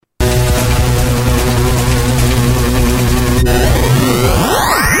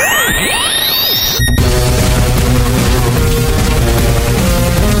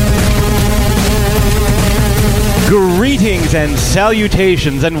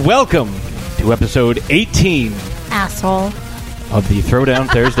salutations, and welcome to episode 18 Asshole. of the Throwdown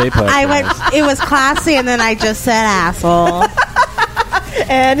Thursday podcast. It was classy, and then I just said asshole.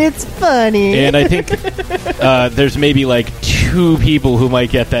 And it's funny. And I think there's maybe like 2 people who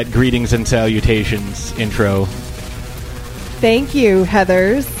might get that greetings and salutations intro. Thank you,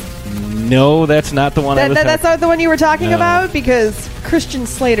 Heathers. No, that's not the one I was That's not the one you were talking No. about? Because Christian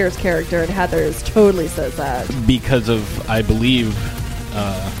Slater's character in Heathers totally says that. because of, I believe,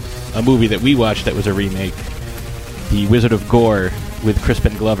 a movie that we watched that was a remake, The Wizard of Gore with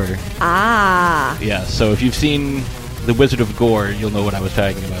Crispin Glover. Ah. Yeah, so if you've seen The Wizard of Gore, you'll know what I was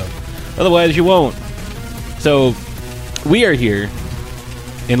talking about. Otherwise, you won't. So, we are here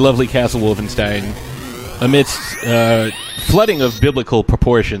in lovely Castle Wolfenstein amidst flooding of biblical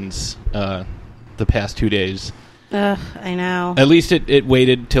proportions the past 2 days. Ugh, I know. At least it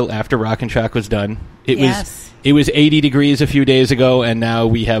waited till after Rock and Shock was done. Yes. It was 80 degrees a few days ago, and now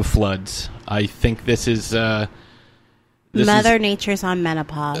we have floods. I think this is... Mother Nature's on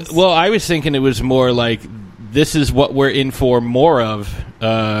menopause. Well, I was thinking it was more like this is what we're in for more of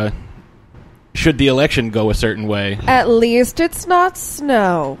should the election go a certain way. At least it's not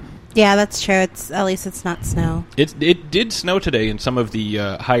snow. Yeah, that's true. At least it's not snow. It did snow today in some of the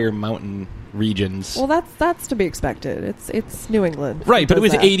higher mountain regions. Well, that's to be expected. It's New England. Right, but it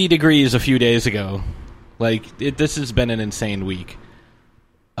was Does that. 80 degrees a few days ago. Like, this has been an insane week.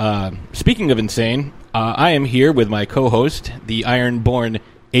 Speaking of insane, I am here with my co-host, the Ironborn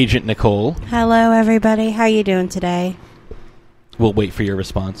Agent Nicole. Hello, everybody. How are you doing today? We'll wait for your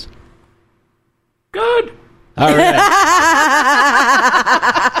response. Good. All right.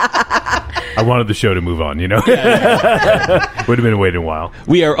 I wanted the show to move on, you know? Would have been waiting a while.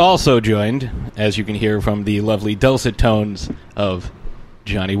 We are also joined, as you can hear from the lovely dulcet tones of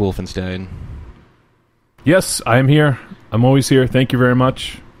Johnny Wolfenstein. Yes, I am here. I'm always here. Thank you very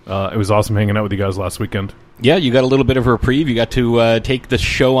much. It was awesome hanging out with you guys last weekend. Yeah, you got a little bit of a reprieve. You got to take the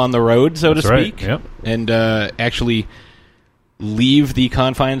show on the road, so That's to right, speak, yep. and actually leave the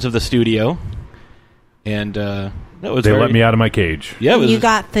confines of the studio. And that was They let me out of my cage. Yeah, it was, You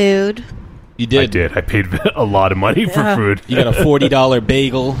got food. you did. I did. I paid a lot of money for food. You got a $40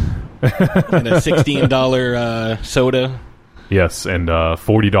 bagel and a $16 soda. Yes, and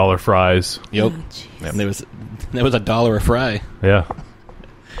 $40 fries. Yep. Oh, jeez. And there was $1 a fry. Yeah.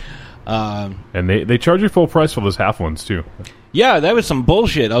 And they charge you full price for those half ones, too. Yeah, that was some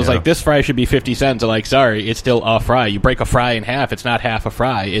bullshit. I was Yeah. like, this fry should be 50 cents. I'm like, sorry, it's still a fry. You break a fry in half, it's not half a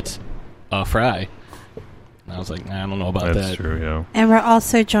fry. It's a fry. And I was like, nah, I don't know about That's that. true, yeah. And we're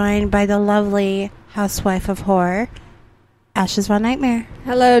also joined by the lovely housewife of horror, Ashes Von Nightmare.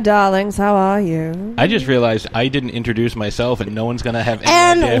 Hello, darlings. How are you? I just realized I didn't introduce myself, and no o's going to have any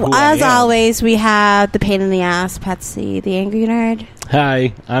And idea who I as am. always, we have the pain in the ass, Patsy, the angry nerd.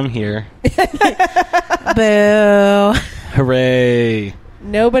 Hi, I'm here. Boo. Hooray.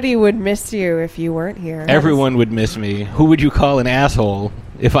 Nobody would miss you if you weren't here. Everyone would miss me. Who would you call an asshole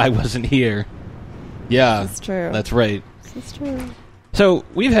if I wasn't here? Yeah, That's true. That's right. That's true. So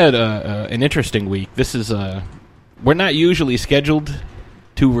we've had an interesting week. This is we're not usually scheduled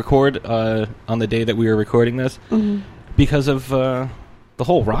to record on the day that we were recording this because of the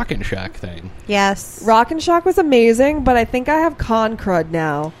whole Rock and Shock thing. Yes. Rock and Shock was amazing, but I think I have con crud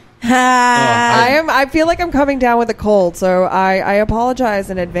now. Ah. I feel like I'm coming down with a cold, so I apologize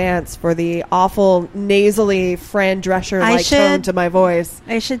in advance for the awful nasally Fran Drescher-like tone to my voice.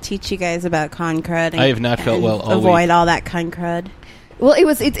 I should teach you guys about con crud. I have not felt well all Avoid week. all that con crud. Well,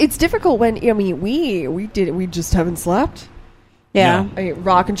 it's difficult when we just haven't slept. Yeah. I mean,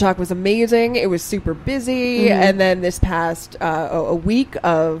 Rock and Shock was amazing. It was super busy, and then this past a week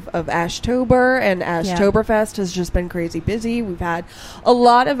of Ashtober and Ashtoberfest has just been crazy busy. We've had a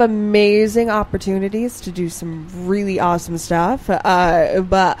lot of amazing opportunities to do some really awesome stuff, but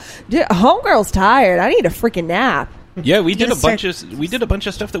homegirl's tired. I need a freaking nap. Yeah, we did Yes, a bunch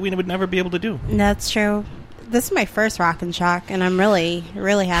of stuff that we would never be able to do. That's true. This is my first Rock and Shock, and I'm really,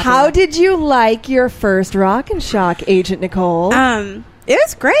 really happy. How did you like your first Rock and Shock, Agent Nicole? It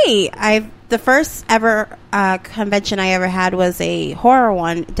was great. The first ever convention I ever had was a horror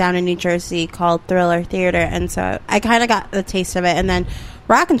one down in New Jersey called Thriller Theater, and so I kind of got the taste of it. And then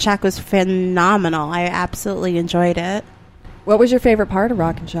Rock and Shock was phenomenal. I absolutely enjoyed it. What was your favorite part of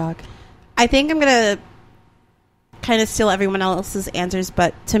Rock and Shock? I think I'm gonna kind of steal everyone else's answers,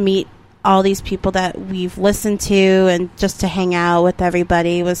 but to meet all these people that we've listened to and just to hang out with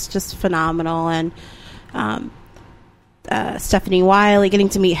everybody was just phenomenal. And Stephanie Wiley, getting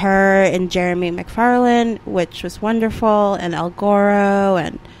to meet her, and Jeremy McFarlane, which was wonderful, and El Goro,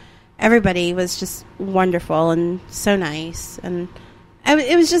 and everybody was just wonderful and so nice. And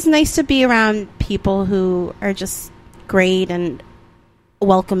it was just nice to be around people who are just great and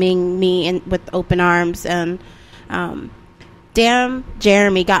welcoming me in with open arms. And damn,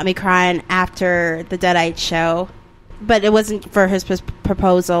 Jeremy got me crying after the Deadite show, but it wasn't for his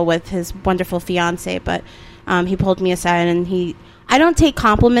proposal with his wonderful fiance. But he pulled me aside, and I don't take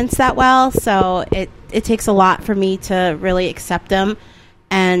compliments that well, so it takes a lot for me to really accept them.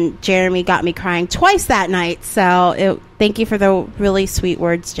 And Jeremy got me crying twice that night. So thank you for the really sweet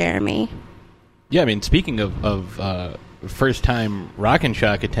words, Jeremy. Yeah, I mean, speaking of first-time Rock and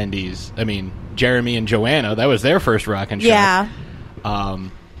Shock attendees, I mean, Jeremy and Joanna, that was their first Rock and Shock. Yeah.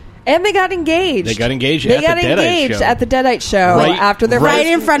 And they got engaged. They got engaged at the Deadite show after their right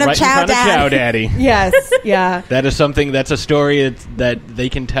in front of Chow Daddy. Yes, yeah. That's a story that they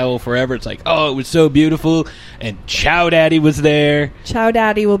can tell forever. It's like, oh, it was so beautiful, and Chow Daddy was there. Chow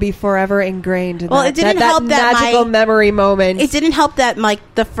Daddy will be forever ingrained in it didn't help that magical memory moment. It didn't help that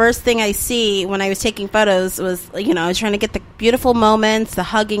the first thing I see when I was taking photos was, I was trying to get the beautiful moments, the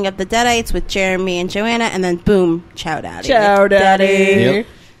hugging of the Deadites with Jeremy and Joanna, and then boom, Chow Daddy. Chow Daddy. Yep.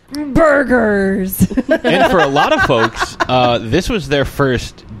 Burgers. And for a lot of folks, this was their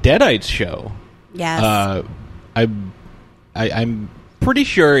first Deadites show. Yes. I'm pretty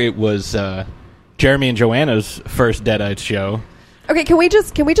sure it was Jeremy and Joanna's first Deadites show. Okay, can we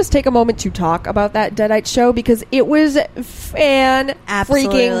just take a moment to talk about that Deadite show, because it was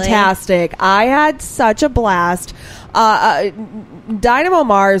freaking-tastic. I had such a blast. Dynamo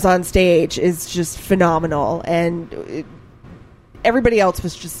Mars on stage is just phenomenal, and everybody else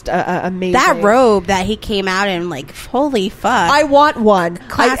was just amazing. That robe that he came out in, holy fuck! I want one.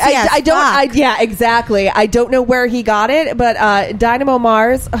 Classy as I don't. fuck. Yeah, exactly. I don't know where he got it, but Dynamo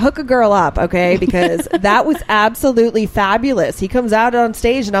Mars, hook a girl up, okay? Because that was absolutely fabulous. He comes out on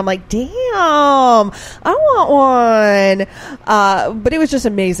stage, and I'm like, damn, I want one. But it was just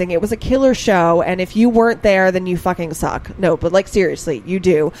amazing. It was a killer show, and if you weren't there, then you fucking suck. No, but seriously, you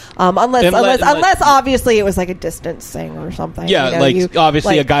do. Unless obviously it was a distance thing or something. Yeah.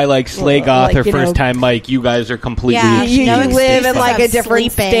 Obviously, a guy like Slay Goth or First Time Mike, you guys are completely... Yeah, you live in a different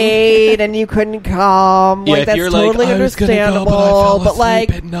state and you couldn't come. Yeah, that's totally understandable. Go, but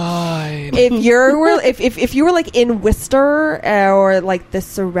at 9. If you were in Worcester or the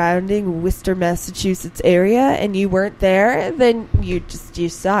surrounding Worcester, Massachusetts area, and you weren't there, then you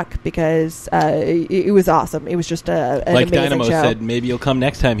suck, because it was awesome. It was just an amazing Dynamo show. said, maybe you'll come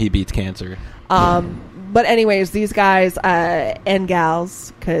next time he beats cancer. But anyways, these guys and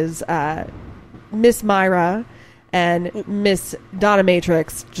gals, because Miss Myra and Miss Donna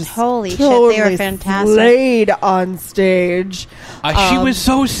Matrix just holy totally shit, they were fantastic. Slayed on stage. She was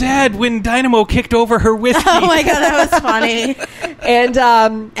so sad when Dynamo kicked over her whiskey. Oh my god, that was funny. And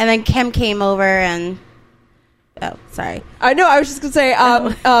then Kim came over and... Oh, sorry. I know, I was just going to say,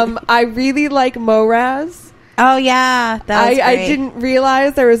 I really like Moraz. Oh yeah, that was great. I didn't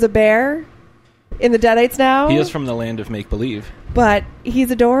realize there was a bear in the Deadites now. He is from the land of make-believe. But he's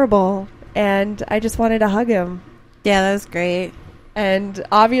adorable, and I just wanted to hug him. Yeah, that was great. And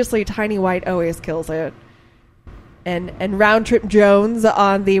obviously Tiny White always kills it. And Round Trip Jones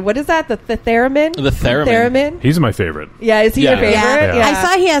on the... What is that? The theremin? The theremin. He's my favorite. Yeah, is he your favorite? Yeah. Yeah. I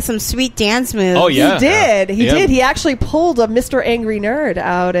saw he has some sweet dance moves. Oh, yeah. He did. He did. He actually pulled a Mr. Angry Nerd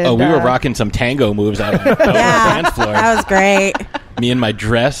out. And, we were rocking some tango moves out on the dance floor. That was great. Me in my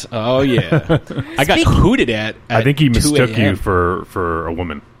dress. Oh, yeah. I got hooted at I think he mistook 2 a.m. you for a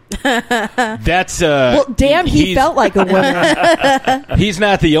woman. That's well, damn, he felt like a woman. He's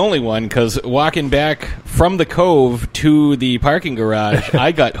not the only one, because walking back from the Cove to the parking garage,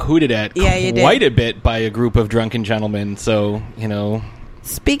 I got hooted at quite a bit by a group of drunken gentlemen. So,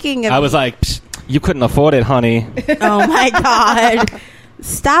 Speaking of... I was like, you couldn't afford it, honey. Oh my god.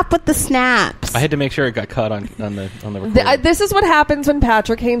 Stop with the snaps. I had to make sure it got caught on the recording. This is what happens when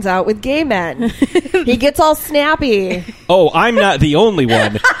Patrick hangs out with gay men. He gets all snappy. Oh, I'm not the only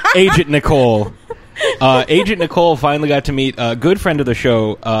one. Agent Nicole. Agent Nicole finally got to meet a good friend of the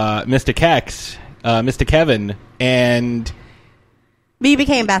show, Mr. Kex, Mr. Kevin, and... We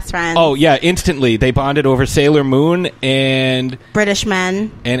became best friends. Oh, yeah, instantly. They bonded over Sailor Moon and... British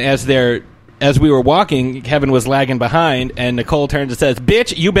men. And as we were walking, Kevin was lagging behind, and Nicole turns and says,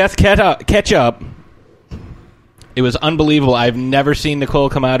 "Bitch, you best catch up." It was unbelievable. I've never seen Nicole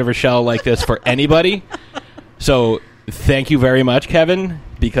come out of her shell like this for anybody. So thank you very much, Kevin,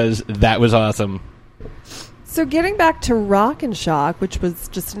 because that was awesome. So getting back to Rock and Shock, which was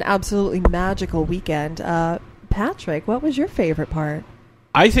just an absolutely magical weekend, Patrick, what was your favorite part?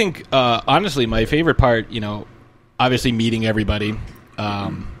 I think, honestly, my favorite part, obviously meeting everybody.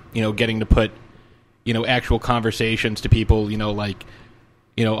 getting to put, actual conversations to people, like,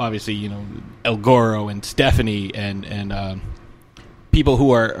 obviously, El Goro and Stephanie and people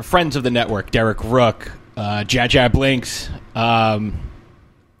who are friends of the network, Derek Rook, Jaja Blinks,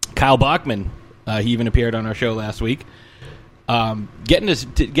 Kyle Bachman. He even appeared on our show last week. Getting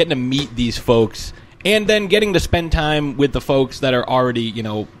to meet these folks and then getting to spend time with the folks that are already,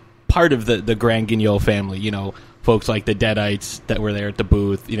 part of the Grand Guignol family, folks like the Deadites that were there at the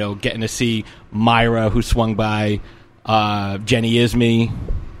booth, getting to see Myra, who swung by, Jenny Ismay.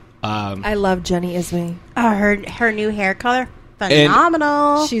 I love Jenny Ismay. Oh, her new hair color,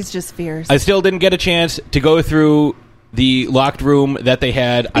 phenomenal. She's just fierce. I still didn't get a chance to go through the locked room that they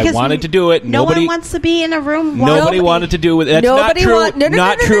had. Because I wanted to do it. No one wants to be in a room. Nobody wanted to do it. That's not true.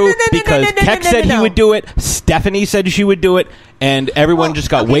 Not true because Keck said he would do it. Stephanie said she would do it, and everyone just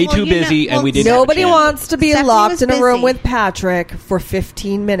got way too busy, and we didn't. Nobody wants to be Stephanie locked in a room busy. with Patrick for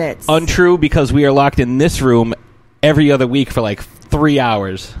 15 minutes. Untrue, because we are locked in this room every other week for like 3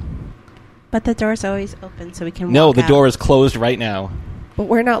 hours. But the door's always open, so we can. No, walk the out. door is closed right now. But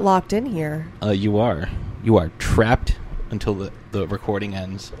we're not locked in here. You are trapped until the recording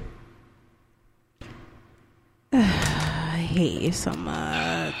ends. I hate you so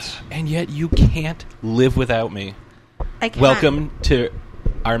much. And yet you can't live without me. I can't. Welcome to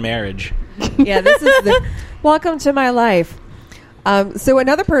our marriage. Yeah, this is the welcome to my life. So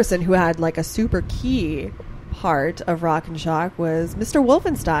another person who had like a super key part of Rock and Shock was Mr.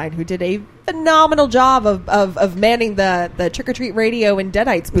 Wolfenstein, who did a phenomenal job of manning the Trick or Treat Radio and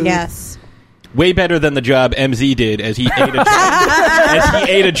Deadites booth. Yes. Way better than the job MZ did as he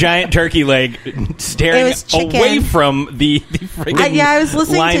ate a giant turkey leg, staring It was chicken. away from the friggin' I was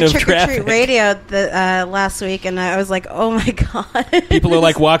listening line to of Trick or traffic. Treat Radio last week, and I was like, "Oh my god!" People are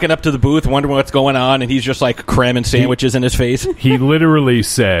like walking up to the booth, wondering what's going on, and he's just like cramming sandwiches in his face. He literally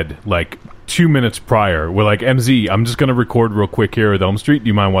said, like, 2 minutes prior, we're like, MZ, I'm just going to record real quick here at Elm Street. Do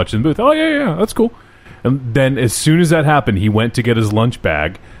you mind watching the booth? Oh, yeah, that's cool. And then as soon as that happened, he went to get his lunch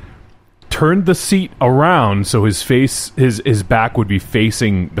bag, turned the seat around so his back would be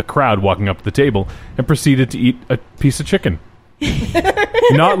facing the crowd walking up to the table, and proceeded to eat a piece of chicken.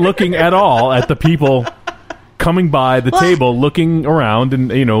 Not looking at all at the people coming by the table, looking around and,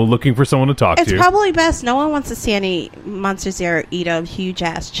 looking for someone to talk It's to. probably best. No one wants to see any Monster Zero eat a huge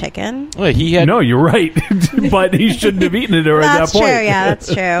ass chicken. Well, he had No, you're right. But he shouldn't have eaten it at that That's point. true. Yeah, that's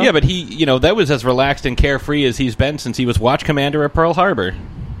true. yeah, but he, that was as relaxed and carefree as he's been since he was watch commander at Pearl Harbor.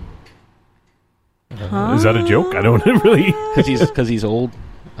 Is that a joke? I don't really... Because he's old.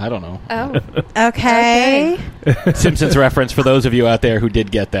 I don't know. Oh, Okay. Simpsons reference for those of you out there who did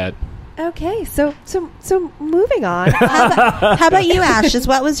get that. okay. So moving on. How about you, Ashes?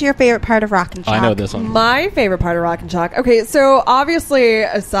 What was your favorite part of Rock and Shock? I know this one. My favorite part of Rock and Shock. Okay, so obviously,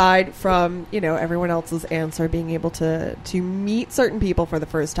 aside from everyone else's answer, being able to meet certain people for the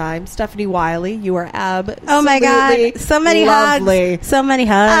first time, Stephanie Wiley, you are absolutely Oh my god! So many lovely. hugs. So many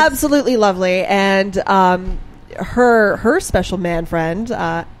hugs. Absolutely lovely, and her special man friend,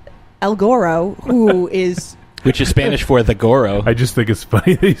 El Goro, who is. Which is Spanish for the Goro. I just think it's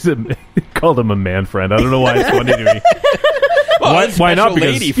funny that he called him a man friend. I don't know why it's funny to me. Well, why not? special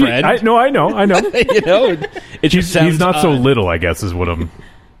Because lady friend. I know. It just sounds He's not so odd. little, I guess, is what I'm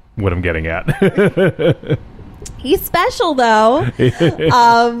getting at. He's special, though.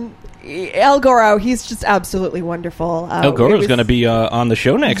 El Goro, he's just absolutely wonderful. El Goro's going to be on the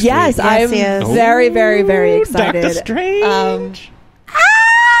show next Yes, week. I'm he is. very, very, very excited. Doctor Strange.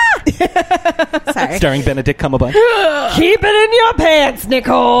 Sorry. Starring Benedict Cumberbatch. Keep it in your pants,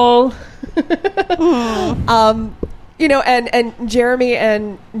 Nicole. And Jeremy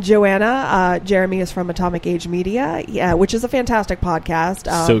and Joanna. Jeremy is from Atomic Age Media, which is a fantastic podcast.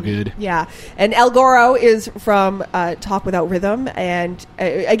 So good. Yeah. And El Goro is from Talk Without Rhythm. And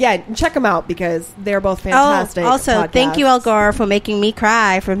again, check them out because they're both fantastic. Also, thank you, podcasts. El Gore, for making me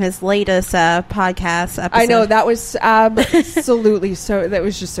cry from his latest podcast episode. I know that was absolutely so. That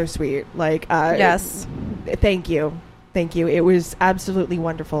was just so sweet. Like, Yes. Thank you. It was absolutely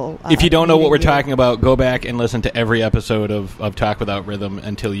wonderful. If you don't know what we're meeting you. talking about, go back and listen to every episode of Talk Without Rhythm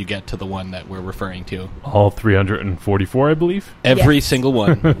until you get to the one that we're referring to. All 344, I believe. Every Yes. single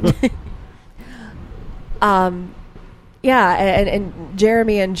one. Yeah, and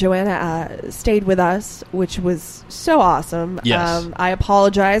Jeremy and Joanna stayed with us, which was so awesome. Yes. I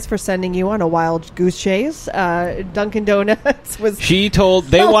apologize for sending you on a wild goose chase. Dunkin' Donuts was... She told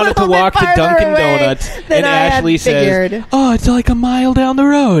they A wanted to little bit walk to farther Dunkin' away Donuts, than and I had Ashley says, figured. "Oh, it's like a mile down the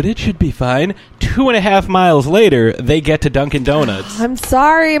road. It should be fine." 2 2.5 miles later, they get to Dunkin' Donuts. I'm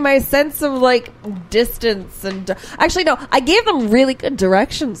sorry, my sense of like distance and actually no, I gave them really good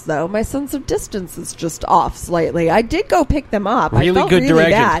directions though. My sense of distance is just off slightly. I did go pick them up. I Really felt good really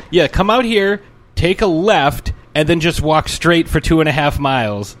directions. bad. Yeah, come out here, take a left, and then just walk straight for 2.5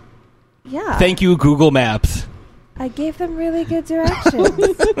 miles. Yeah. Thank you, Google Maps. I gave them really good directions.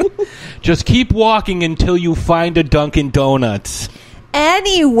 Just keep walking until you find a Dunkin' Donuts.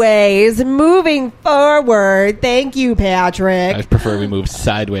 Anyways, moving forward. Thank you, Patrick. I prefer we move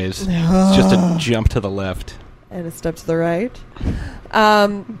sideways. It's just a jump to the left. And a step to the right.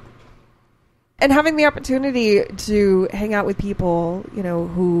 And having the opportunity to hang out with people, you know,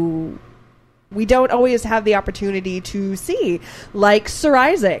 who we don't always have the opportunity to see, like Sir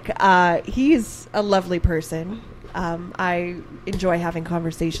Isaac. He's a lovely person. I enjoy having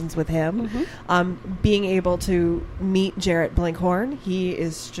conversations with him. Being able to meet Jarrett Blinkhorn, he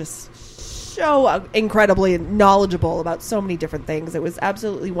is just so incredibly knowledgeable about so many different things. It was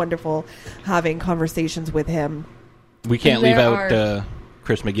absolutely wonderful having conversations with him. We can't leave There out are-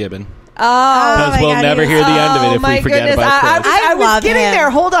 Chris McGibbon. Oh, Because my we'll God, never he- hear the end of it if my we forget goodness. about Chris. I I was love getting him. there.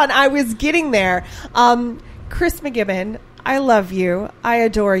 Hold on. I was getting there. Chris McGibbon, I love you. I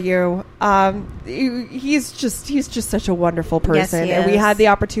adore you. He's just such a wonderful person. he And we is. had the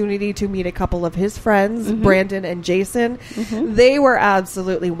opportunity to meet a couple of his friends, Brandon and Jason. They were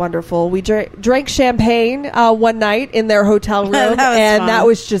absolutely wonderful. We drank champagne one night in their hotel room, That was and fun. that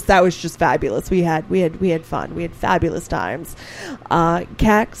was just fabulous. We had fun. We had fabulous times.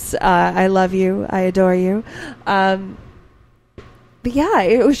 Cax, I love you. I adore you. But yeah,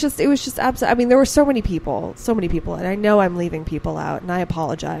 it was just absolutely. I mean, there were so many people, and I know I'm leaving people out, and I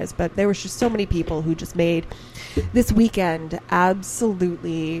apologize, but there was just so many people who just made this weekend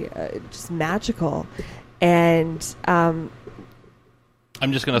absolutely just magical. And I'm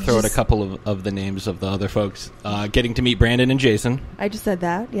just going to throw out a couple of the names of the other folks. Getting to meet Brandon and Jason. I just said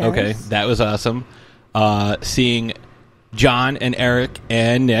that. Yes. Okay, that was awesome. Seeing John and Eric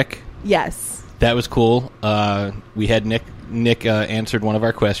and Nick. Yes. That was cool. We had Nick answered one of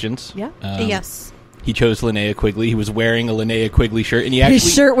our questions. Yeah. Yes. He chose Linnea Quigley. He was wearing a Linnea Quigley shirt, and he actually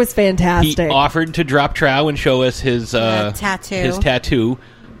His shirt was he fantastic. offered to drop trow and show us his tattoo. His tattoo,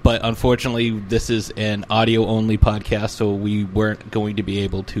 but unfortunately, this is an audio only podcast, so we weren't going to be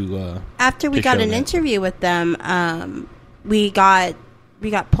able to. After we to got show an that. interview with them, we got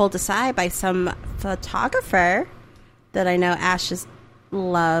pulled aside by some photographer that I know Ash just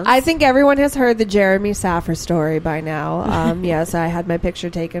loves. I think everyone has heard the Jeremy Saffer story by now. Yes, I had my picture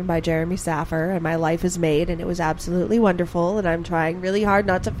taken by Jeremy Saffer, and my life is made, and it was absolutely wonderful. And I'm trying really hard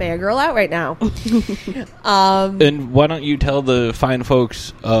not to fangirl out right now. And why don't you tell the fine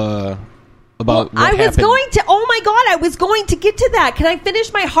folks about what I was happened? going to. Oh my God! I was going to get to that. Can I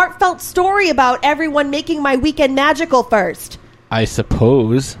finish my heartfelt story about everyone making my weekend magical first? I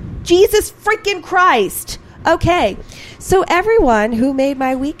suppose. Jesus freaking Christ. Okay. So everyone who made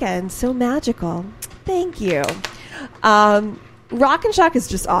my weekend so magical, thank you. Rock and Shock is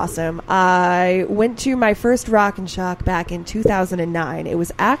just awesome. I went to my first Rock and Shock back in 2009. It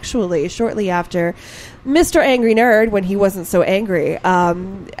was actually shortly after Mr. Angry Nerd, when he wasn't so angry.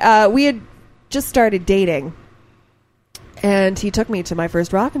 We had just started dating. And he took me to my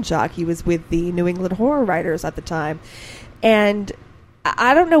first Rock and Shock. He was with the New England Horror Writers at the time. And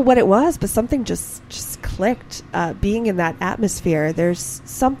I don't know what it was, but something just clicked. Being in that atmosphere, there's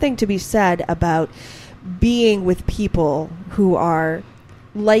something to be said about being with people who are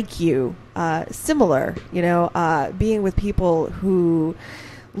like you, similar. You know, being with people who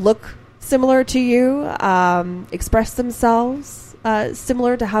look similar to you, express themselves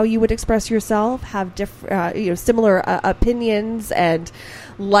similar to how you would express yourself, have similar opinions and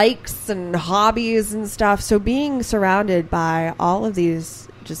likes and hobbies and stuff. So being surrounded by all of these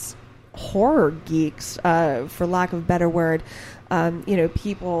just horror geeks, for lack of a better word,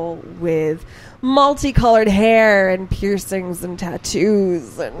 people with multicolored hair and piercings and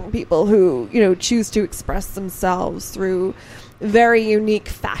tattoos, and people who, choose to express themselves through very unique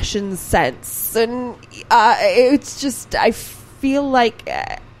fashion sense. And it's just, I feel like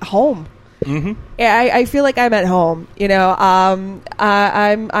home. Mm-hmm. I feel like I'm at home.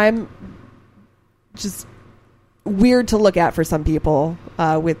 I'm just weird to look at for some people,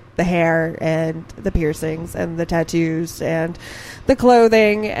 with the hair and the piercings and the tattoos and the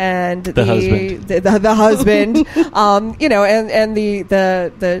clothing and The husband. the husband, you know, and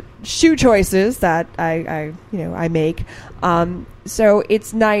the shoe choices that I make. So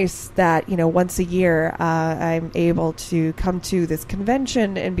it's nice that, you know, once a year I'm able to come to this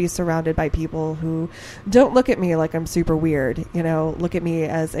convention and be surrounded by people who don't look at me like I'm super weird, you know, look at me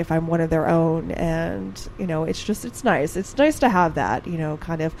as if I'm one of their own. And, you know, it's nice. It's nice to have that, you know,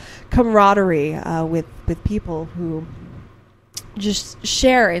 kind of camaraderie with people who just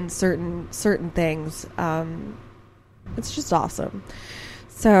share in certain things. It's just awesome.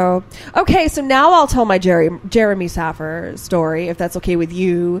 So, okay, so now I'll tell my Jeremy Saffer story, if that's okay with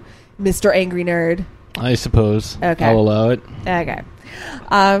you, Mr. Angry Nerd. I suppose. Okay. I'll allow it. Okay.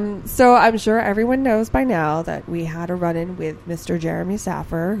 So I'm sure everyone knows by now that we had a run-in with Mr. Jeremy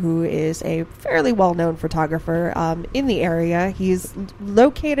Saffer, who is a fairly well-known photographer in the area. He's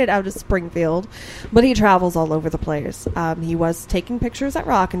located out of Springfield, but he travels all over the place. He was taking pictures at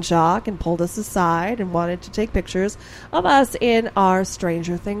Rock and Shock and pulled us aside and wanted to take pictures of us in our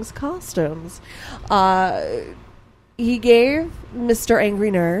Stranger Things costumes. He gave Mr. Angry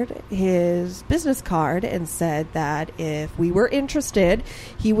Nerd his business card and said that if we were interested,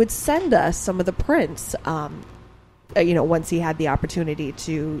 he would send us some of the prints, you know, once he had the opportunity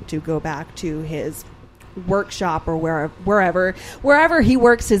to go back to his workshop or wherever he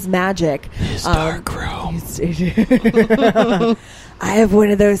works his magic. His dark room. I have one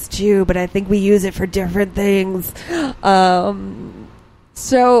of those too, but I think we use it for different things.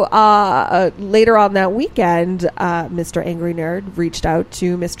 So later on that weekend, Mr. Angry Nerd reached out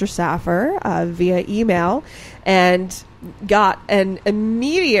to Mr. Saffer via email and got an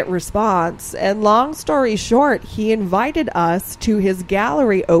immediate response. And long story short, he invited us to his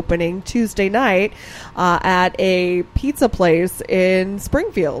gallery opening Tuesday night at a pizza place in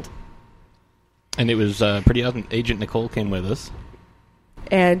Springfield. And it was pretty awesome. Agent Nicole came with us.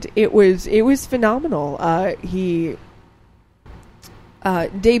 And it was phenomenal. He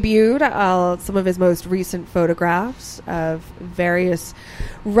debuted some of his most recent photographs of various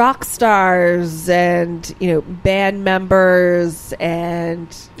rock stars and, you know, band members and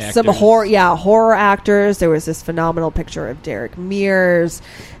actors. Some horror actors. There was this phenomenal picture of Derek Mears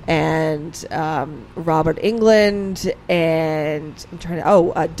and Robert England and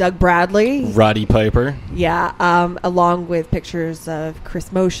Doug Bradley, Roddy Piper. Yeah, along with pictures of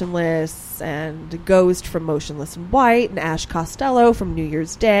Chris Motionless and Ghost from Motionless in White and Ash Costello from New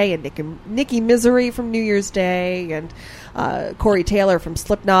Year's Day and Nikki Misery from New Year's Day and Corey Taylor from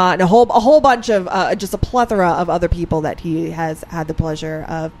Slipknot and a whole bunch of just a plethora of other people that he has had the pleasure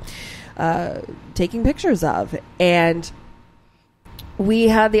of taking pictures of. And we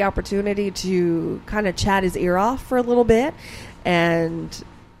had the opportunity to kind of chat his ear off for a little bit, and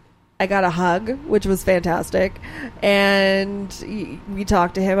I got a hug, which was fantastic. And we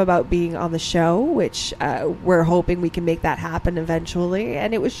talked to him about being on the show, which we're hoping we can make that happen eventually.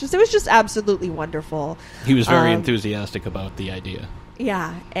 And it was just absolutely wonderful. He was very enthusiastic about the idea.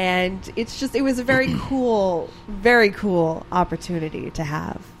 Yeah, and it was a very cool opportunity to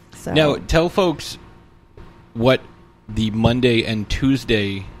have. So Now, tell folks what the Monday and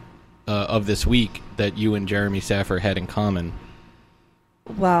Tuesday of this week that you and Jeremy Saffer had in common.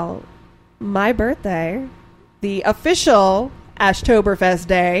 Well, my birthday, the official Ashtoberfest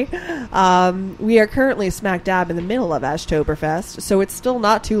day, we are currently smack dab in the middle of Ashtoberfest, so it's still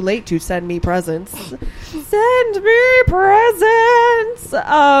not too late to send me presents. Send me presents!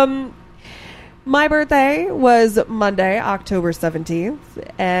 My birthday was Monday, October 17th,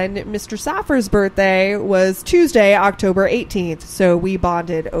 and Mr. Saffer's birthday was Tuesday, October 18th, so we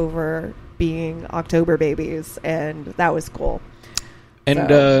bonded over being October babies, and that was cool.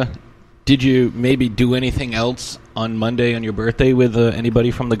 And did you maybe do anything else on Monday on your birthday with anybody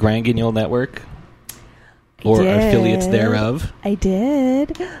from the Grand Guignol Network? Or affiliates thereof? I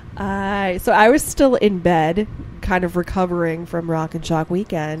did. So I was still in bed, kind of recovering from Rock and Shock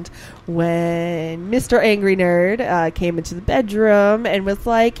weekend, when Mr. Angry Nerd came into the bedroom and was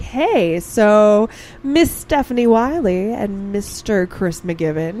like, hey, so Miss Stephanie Wiley and Mr. Chris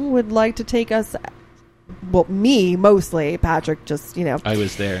McGibbon would like to take us... Well, me, mostly. Patrick just, you know... I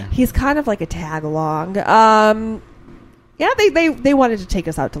was there. He's kind of like a tag-along. Yeah, they wanted to take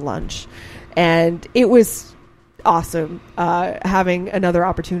us out to lunch. And it was awesome having another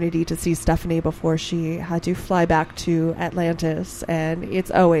opportunity to see Stephanie before she had to fly back to Atlantis. And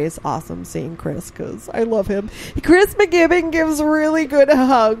it's always awesome seeing Chris because I love him. Chris McGibbon gives really good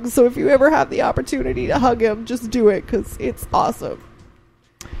hugs. So if you ever have the opportunity to hug him, just do it because it's awesome.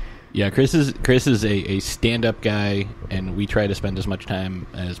 Yeah, Chris is a stand-up guy, and we try to spend as much time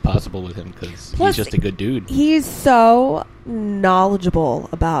as possible with him because he's just a good dude. He's so knowledgeable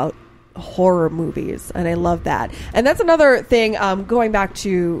about horror movies, and I love that. And that's another thing, going back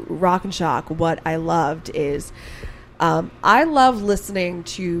to Rock and Shock, what I loved is I love listening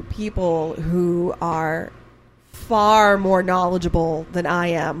to people who are far more knowledgeable than I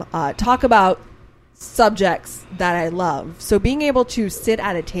am talk about subjects that I love. So being able to sit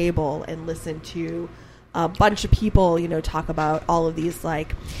at a table and listen to a bunch of people, talk about all of these,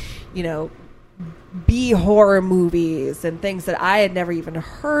 like, B horror movies and things that I had never even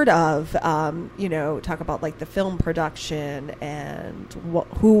heard of, talk about like the film production and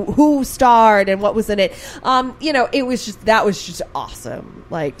who starred and what was in it. That was just awesome.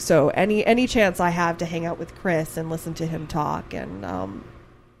 Like, so any chance I have to hang out with Chris and listen to him talk and,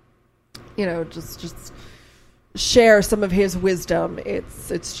 just share some of his wisdom.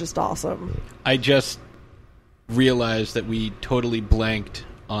 It's just awesome. I just realized that we totally blanked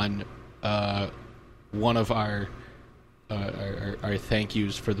on one of our thank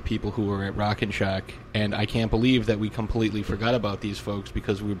yous for the people who were at Rock and Shock, and I can't believe that we completely forgot about these folks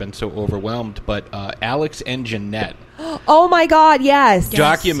because we've been so overwhelmed. But Alex and Jeanette, oh my God, yes,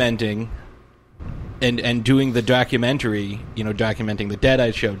 documenting. And doing the documentary, documenting the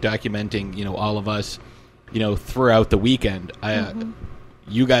Deadeye show, documenting, all of us, throughout the weekend.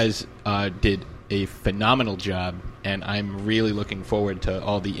 You guys did a phenomenal job, and I'm really looking forward to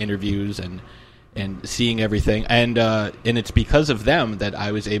all the interviews and seeing everything. And it's because of them that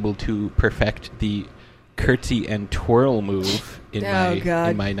I was able to perfect the curtsy and twirl move in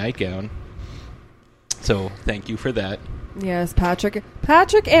my nightgown. So thank you for that. Yes, Patrick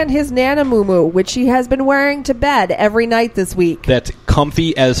and his Nana Moo, which he has been wearing to bed every night this week. That's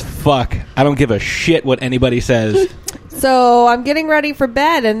comfy as fuck. I don't give a shit what anybody says. So I'm getting ready for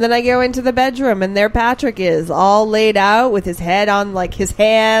bed, and then I go into the bedroom, and there Patrick is, all laid out with his head on, like, his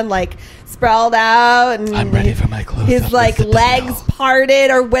hand, like, sprawled out. And I'm ready for my clothes. His, like, legs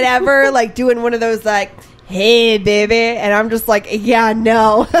parted or whatever, like, doing one of those, like, hey, baby. And I'm just like, yeah,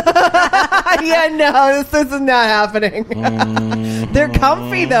 no. Yeah, no, this is not happening. They're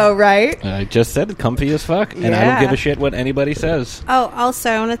comfy, though, right? I just said comfy as fuck, and I don't give a shit what anybody says. Oh, also,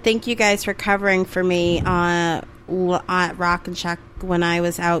 I want to thank you guys for covering for me at Rock and Shock when I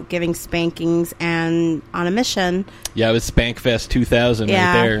was out giving spankings and on a mission. Yeah, it was Spankfest 2000 right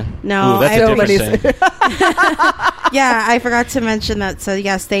there. No, ooh, that's a different thing. Yeah, I forgot to mention that. So,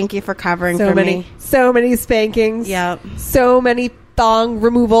 yes, thank you for covering for me. So many spankings. Yep. So many thong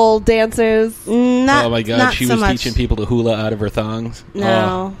removal dances. Oh, my God. She was teaching people to hula out of her thongs.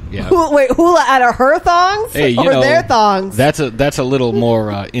 No. Yeah. Hula out of her thongs? Hey, or their thongs? That's a little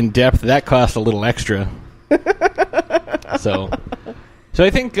more in-depth. That costs a little extra. So I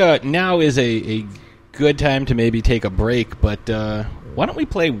think now is a good time to maybe take a break, but why don't we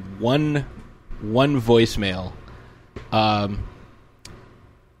play one voicemail?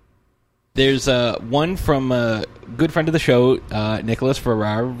 There's one from a good friend of the show, Nicholas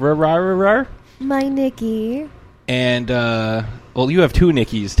Ferrar. My Nikki. And well, you have two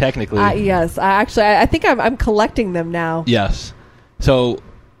Nickies technically. Yes, I think I'm collecting them now. Yes. So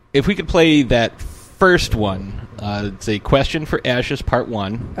if we could play that first one. It's a question for Ashes Part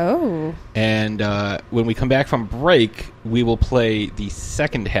 1. Oh. And when we come back from break, we will play the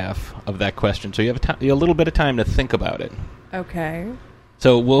second half of that question. So you have a little bit of time to think about it. Okay.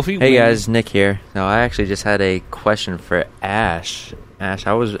 So, Wolfie... Hey, guys. Nick here. No, I actually just had a question for Ash. Ash,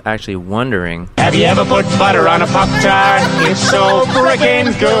 I was actually wondering... Have you ever put butter on a Pop-Tart? It's so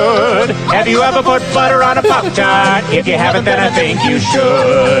frickin' good. Have you ever put butter on a Pop-Tart? If you haven't, then I think you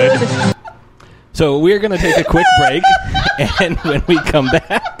should. So we're going to take a quick break, and when we come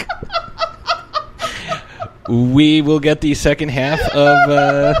back, we will get the second half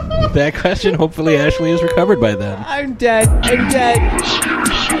of that question. Hopefully Ashley is recovered by then. I'm dead.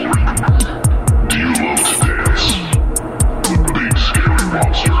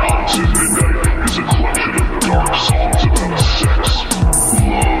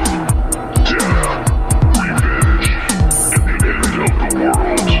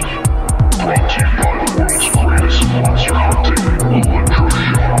 Monster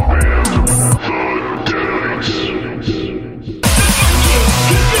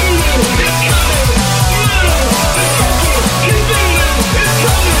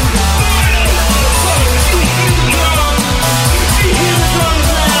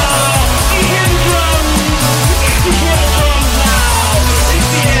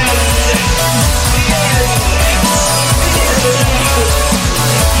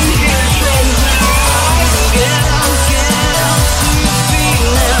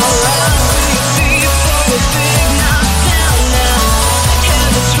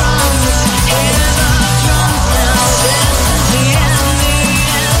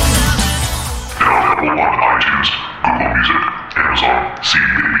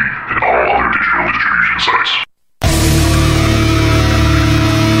precise.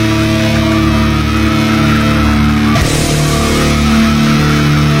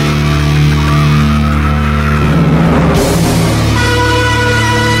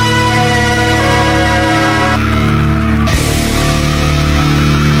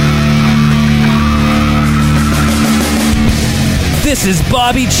 This is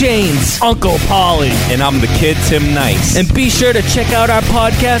Bobby Chains, Uncle Polly, and I'm the kid Tim Nice. And be sure to check out our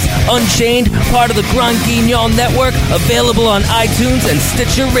podcast, Unchained, part of the Grand Guignol Network, available on iTunes and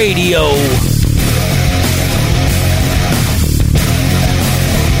Stitcher Radio.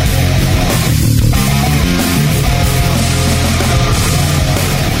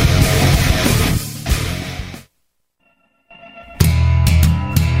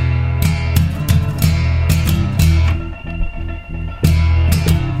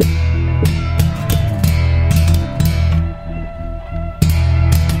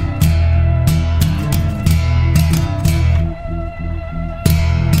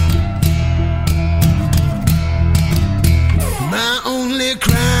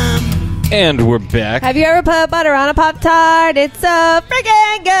 And we're back. Have you ever put butter on a Pop-Tart? It's so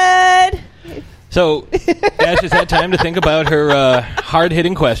freaking good. So, Ash has had time to think about her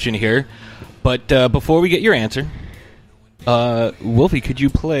hard-hitting question here. But before we get your answer, Wolfie, could you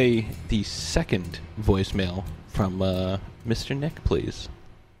play the second voicemail from Mr. Nick, please?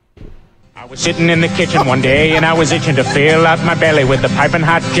 I was sitting in the kitchen one day and I was itching to fill out my belly with the piping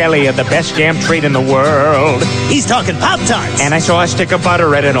hot jelly of the best jam treat in the world. He's talking Pop-Tarts. And I saw a stick of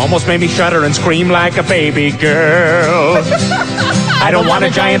butter and it almost made me shudder and scream like a baby girl. I don't want a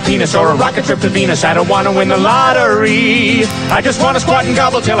giant penis or a rocket trip to Venus. I don't want to win the lottery. I just want to squat and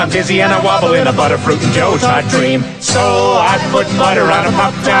gobble till I'm dizzy and I wobble in a butterfruit and Joe Todd dream. So I put butter on a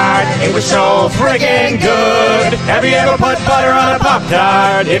Pop-Tart. It was so friggin' good. Have you ever put butter on a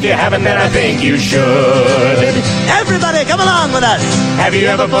Pop-Tart? If you haven't, then I think you should. Everybody, come along with us. Have you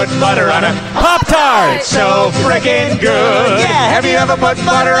ever put butter on a Pop-Tart? It's so friggin' good. Yeah. Have you ever put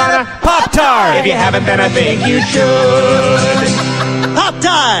butter on a Pop-Tart? If you haven't, then I think you should.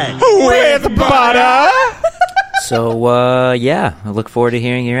 Pop-Tart with butter. So, yeah, I look forward to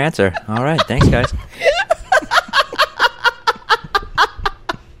hearing your answer. All right, thanks, guys.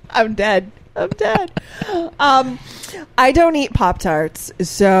 I'm dead. I don't eat Pop-Tarts,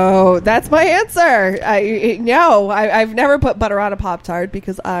 so that's my answer. I've never put butter on a Pop-Tart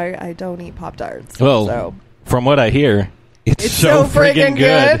because I don't eat Pop-Tarts. Well, so. From what I hear, it's so friggin'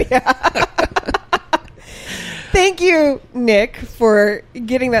 good. Yeah. Thank you, Nick, for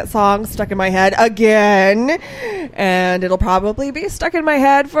getting that song stuck in my head again. And it'll probably be stuck in my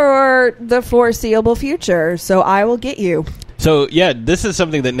head for the foreseeable future. So I will get you. So, yeah, this is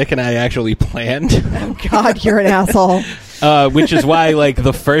something that Nick and I actually planned. Oh, God, you're an asshole. Which is why, like,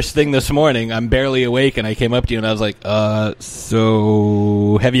 the first thing this morning, I'm barely awake, and I came up to you, and I was like,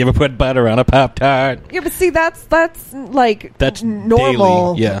 so have you ever put butter on a Pop-Tart? Yeah, but see, that's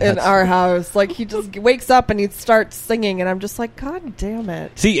normal in our house. Like, he just wakes up and he starts singing, and I'm just like, God damn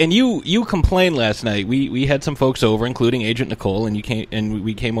it. See, and you complained last night. We had some folks over, including Agent Nicole, and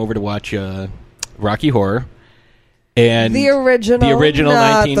we came over to watch Rocky Horror. And the original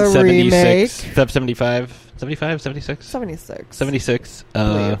 1976, 76? 76.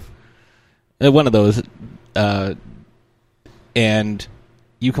 One of those. And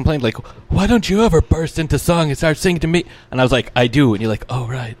you complained, like, why don't you ever burst into song and start singing to me? And I was like, I do. And you're like, oh,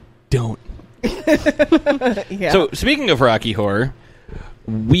 right, don't. Yeah. So, speaking of Rocky Horror,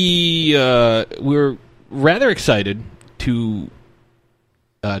 we were rather excited to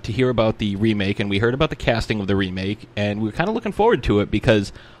hear about the remake, and we heard about the casting of the remake, and we were kind of looking forward to it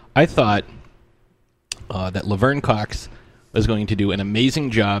because I thought that Laverne Cox was going to do an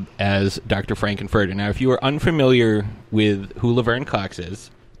amazing job as Dr. Frankenfurter. Now, if you are unfamiliar with who Laverne Cox is...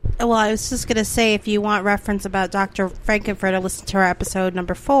 Well, I was just going to say, if you want reference about Dr. Frankenfurter, listen to our episode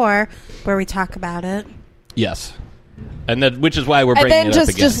number 4, where we talk about it. Yes. And which is why we're bringing it up again. And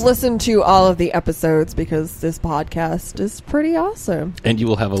then just listen to all of the episodes because this podcast is pretty awesome. And you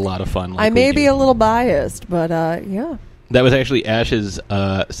will have a lot of fun. I may be a little biased, but yeah. That was actually Ash's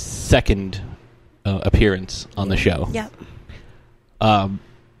second appearance on the show. Yep.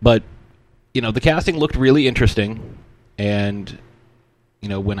 But, the casting looked really interesting. And,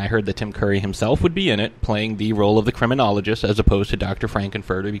 when I heard that Tim Curry himself would be in it, playing the role of the criminologist as opposed to Dr.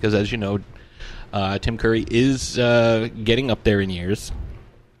 Frankenfurter, because as you know... Tim Curry is getting up there in years.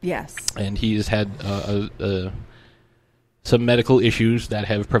 Yes. And he's had some medical issues that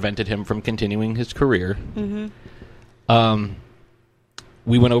have prevented him from continuing his career. Mm-hmm.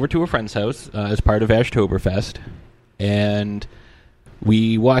 We went over to a friend's house as part of Ashtoberfest, and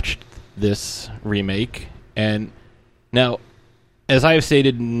we watched this remake. And now, as I have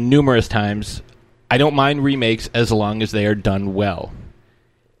stated numerous times, I don't mind remakes as long as they are done well.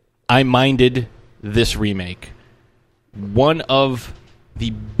 I minded this remake. One of the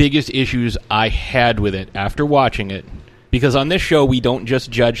biggest issues I had with it after watching it, because on this show we don't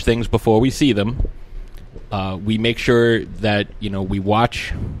just judge things before we see them. We make sure that we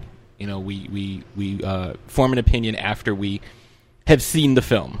watch, we form an opinion after we have seen the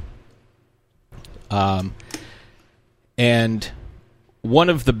film. And one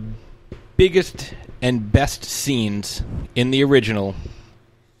of the biggest and best scenes in the original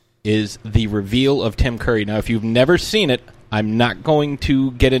is the reveal of Tim Curry. Now, if you've never seen it, I'm not going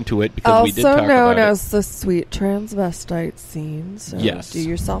to get into it because we did talk about it. Also known as the sweet transvestite scene. So yes. Do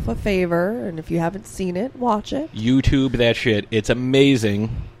yourself a favor, and if you haven't seen it, watch it. YouTube that shit. It's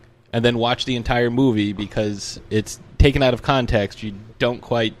amazing. And then watch the entire movie because it's taken out of context. You don't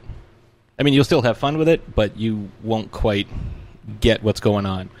quite... I mean, you'll still have fun with it, but you won't quite get what's going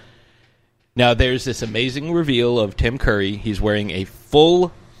on. Now, there's this amazing reveal of Tim Curry. He's wearing a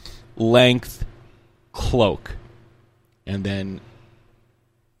full-length cloak. And then,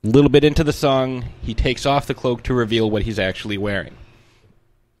 a little bit into the song, he takes off the cloak to reveal what he's actually wearing.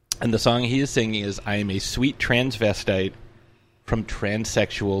 And the song he is singing is, "I am a sweet transvestite from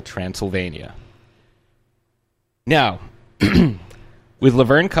transsexual Transylvania." Now, with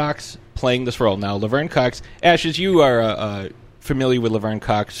Laverne Cox playing this role. Now, Laverne Cox, Ash, as you are familiar with Laverne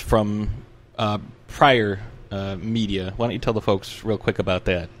Cox from prior media, why don't you tell the folks real quick about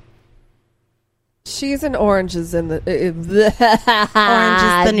that? She's in Orange is in the... Orange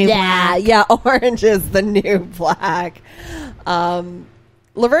is the New Black. Yeah, Orange is the New Black.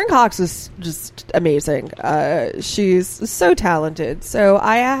 Laverne Cox is just amazing. She's so talented. So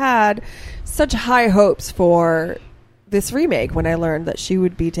I had such high hopes for this remake when I learned that she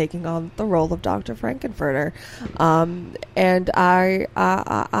would be taking on the role of Dr. Frankenfurter. And I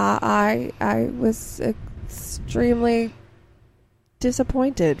was extremely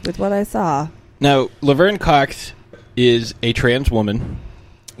disappointed with what I saw. Now, Laverne Cox is a trans woman.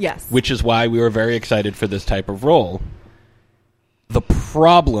 Yes. Which is why we were very excited for this type of role. The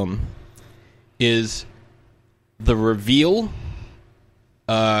problem is the reveal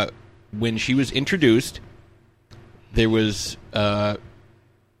when she was introduced, there was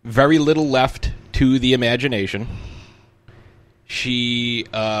very little left to the imagination. She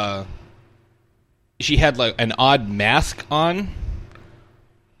had like an odd mask on,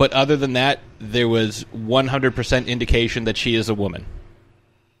 but other than that, there was 100% indication that she is a woman.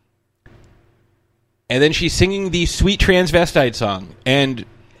 And then she's singing the sweet transvestite song. And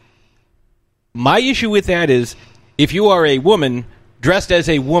my issue with that is, if you are a woman dressed as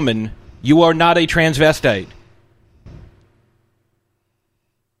a woman, you are not a transvestite.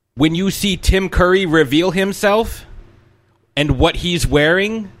 When you see Tim Curry reveal himself and what he's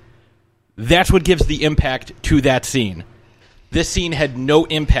wearing, that's what gives the impact to that scene. This scene had no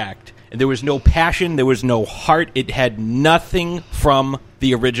impact. And there was no passion. There was no heart. It had nothing from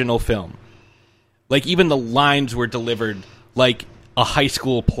the original film. Like, even the lines were delivered like a high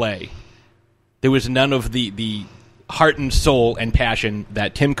school play. There was none of the heart and soul and passion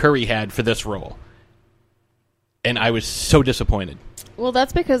that Tim Curry had for this role. And I was so disappointed. Well,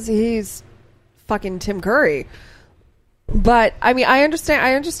 that's because he's fucking Tim Curry. But, I mean, I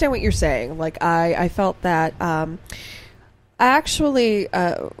understand what you're saying. Like, I felt that... I actually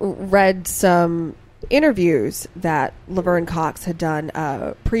read some interviews that Laverne Cox had done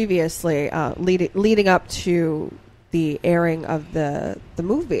previously, leading up to the airing of the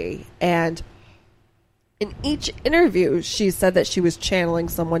movie, and in each interview she said that she was channeling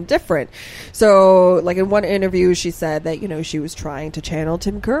someone different. So, like, in one interview she said that she was trying to channel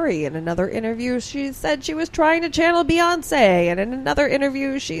Tim Curry. In another interview she said she was trying to channel Beyonce, and in another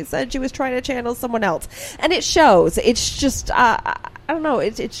interview she said she was trying to channel someone else. And it shows. It's just I don't know.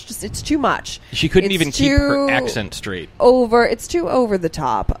 It's too much. She couldn't even keep her accent straight. It's too over the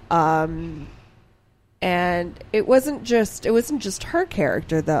top. And it wasn't just her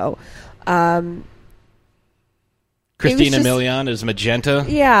character though. Christina Milian is Magenta.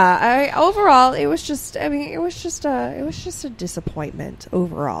 Yeah, overall it was just a disappointment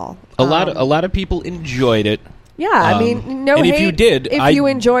overall. A lot of people enjoyed it. Yeah, I mean, no and hate. If you did, if you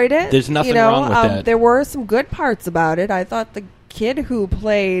enjoyed it, there's nothing wrong with that. There were some good parts about it. I thought the kid who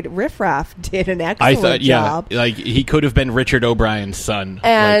played Riff Raff did an excellent job. Yeah, like he could have been Richard O'Brien's son.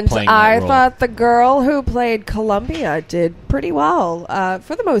 And playing that role. thought the girl who played Columbia did pretty well.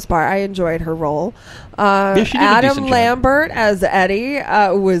 For the most part, I enjoyed her role. Adam Lambert as Eddie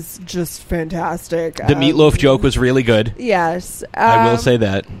was just fantastic. The meatloaf joke was really good. Yes. I will say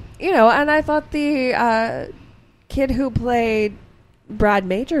that. and I thought the kid who played Brad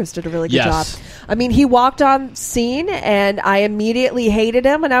Majors did a really good Yes. job. I mean, he walked on scene, and I immediately hated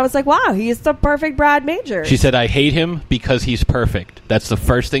him, and I was like, wow, he's the perfect Brad Majors. She said, "I hate him because he's perfect." That's the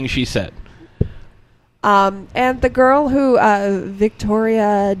first thing she said. And the girl who,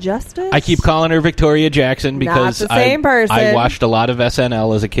 Victoria Justice? I keep calling her Victoria Jackson because Not the same person. I watched a lot of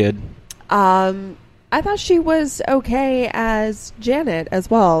SNL as a kid. I thought she was okay as Janet as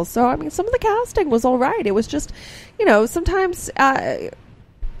well. So, I mean, some of the casting was all right. It was just, sometimes... The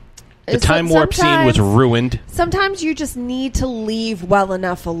time warp scene was ruined. Sometimes you just need to leave well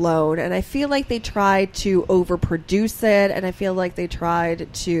enough alone. And I feel like they tried to overproduce it. And I feel like they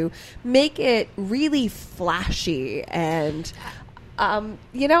tried to make it really flashy. And...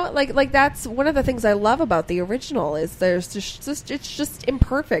 like that's one of the things I love about the original is it's just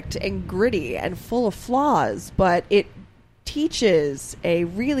imperfect and gritty and full of flaws, but it teaches a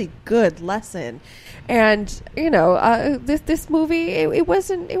really good lesson. And this movie it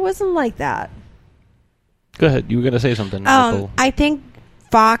wasn't like that. Go ahead. You were going to say something, Nicole. I think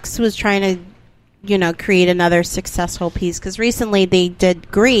Fox was trying to, create another successful piece because recently they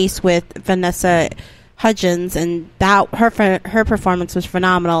did Grease with Vanessa Hudgens, and that her performance was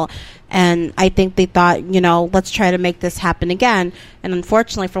phenomenal. And I think they thought, let's try to make this happen again. And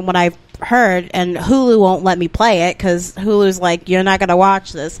unfortunately, from what I've heard, and Hulu won't let me play it because Hulu's like, you're not going to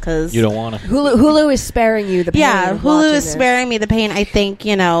watch this because you don't want to. Hulu is sparing you the pain. Yeah, of Hulu is watching sparing me the pain. I think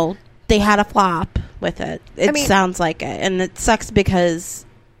they had a flop with it. It sounds like it, and it sucks because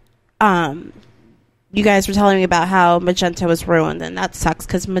you guys were telling me about how Magenta was ruined, and that sucks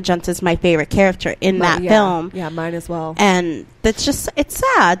because Magenta's my favorite character in that film. Yeah, mine as well. And it's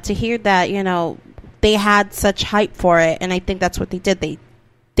sad to hear that, they had such hype for it, and I think that's what they did.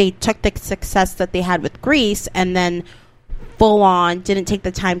 They took the success that they had with Grease and then full on didn't take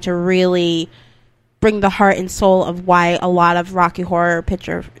the time to really bring the heart and soul of why a lot of Rocky Horror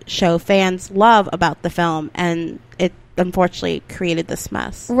Picture Show fans love about the film, and it unfortunately created this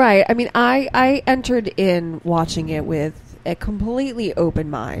mess. Right. I mean, I entered in watching it with a completely open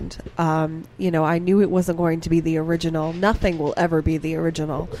mind. I knew it wasn't going to be the original. Nothing will ever be the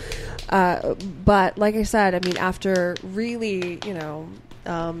original. But like I said, I mean, after really,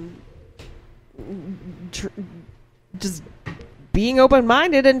 just being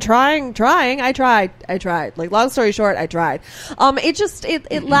open-minded and trying, I tried. Like, long story short, I tried.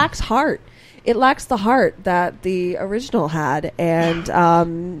 It lacks heart. It lacks the heart that the original had.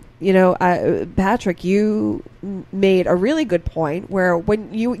 And, Patrick, you made a really good point where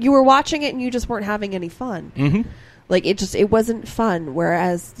when you were watching it and you just weren't having any fun. Mm-hmm. Like, it wasn't fun.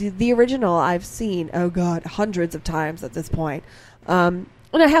 Whereas the original I've seen, oh God, hundreds of times at this point. And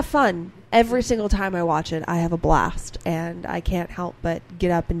I have fun. Every single time I watch it, I have a blast, and I can't help but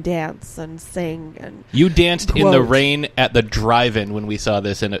get up and dance and sing. And you danced quote. in the rain at the drive-in when we saw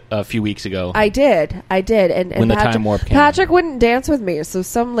this a few weeks ago. I did. And when the time warp came. Patrick wouldn't dance with me, so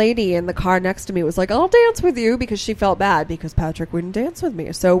some lady in the car next to me was like, "I'll dance with you," because she felt bad because Patrick wouldn't dance with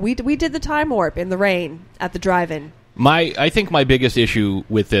me. So we did the time warp in the rain at the drive-in. I think my biggest issue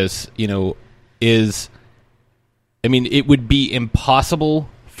with this, is, I mean, it would be impossible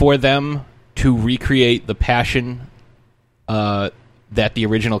for them to recreate the passion that the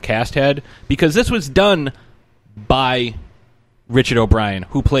original cast had, because this was done by Richard O'Brien,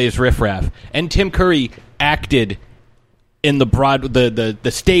 who plays Riff Raff, and Tim Curry acted in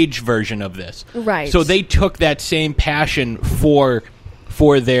the stage version of this. Right. So they took that same passion for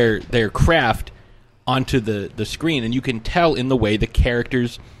their craft onto the screen, and you can tell in the way the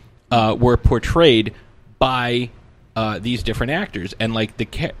characters were portrayed by these different actors, and like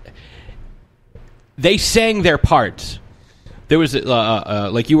they sang their parts. There was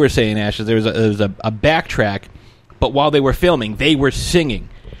like you were saying, Ash, there was a backtrack, but while they were filming, they were singing.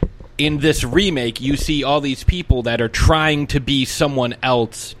 In this remake, you see all these people that are trying to be someone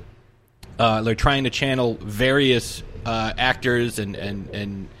else. They're trying to channel various actors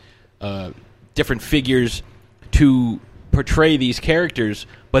and different figures to portray these characters,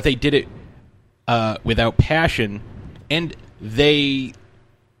 but they did it without passion, and they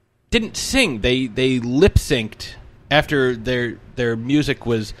didn't sing. They lip synced after their music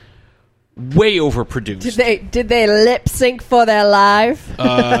was way overproduced. Did they lip sync for their live?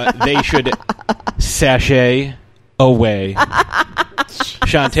 They should sashay away.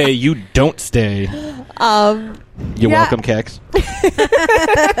 Shantae, you don't stay. You're welcome, Kex.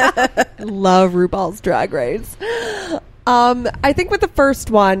 Love RuPaul's Drag Race. I think with the first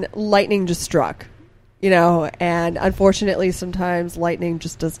one, lightning just struck. And unfortunately, sometimes lightning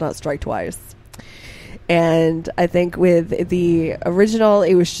just does not strike twice. And I think with the original,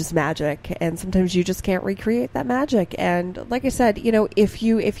 it was just magic. And sometimes you just can't recreate that magic. And like I said, if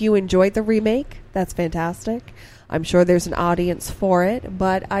you enjoyed the remake, that's fantastic. I'm sure there's an audience for it.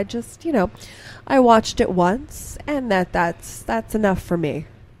 But I just, I watched it once, and that's enough for me.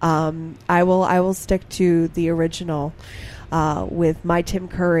 I will stick to the original with my Tim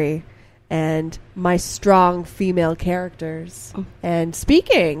Curry and my strong female characters. And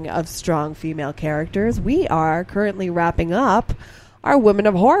speaking of strong female characters, we are currently wrapping up our Women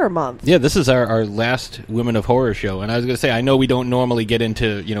of Horror Month. Yeah, this is our last Women of Horror show. And I was going to say, I know we don't normally get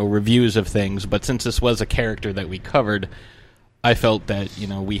into, reviews of things, but since this was a character that we covered, I felt that,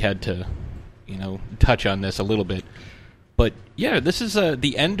 we had to, touch on this a little bit. But, yeah, this is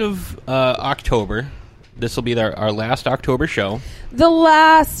the end of October. This will be our last October show. The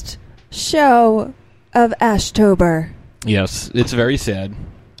last show of Ashtober. Yes, it's very sad.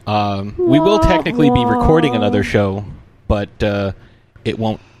 We will technically be recording another show, but it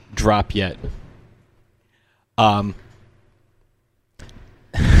won't drop yet.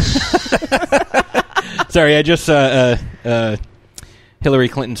 Sorry, I just saw Hillary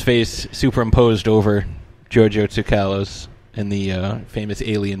Clinton's face superimposed over Jojo Tsoukalos in the famous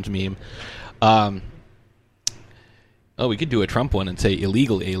Aliens meme. We could do a Trump one and say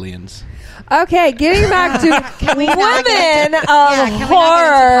illegal aliens. Okay, getting back to Women of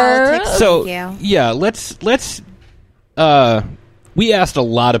Horror. So, yeah, let's we asked a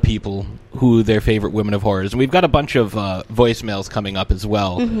lot of people who their favorite Women of Horror is, and we've got a bunch of voicemails coming up as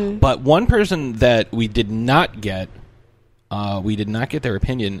well. Mm-hmm. But one person that we did not get their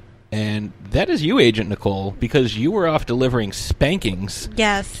opinion, and that is you, Agent Nicole, because you were off delivering spankings.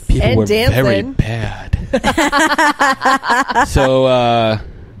 Yes. People and were dancing. Very bad. So,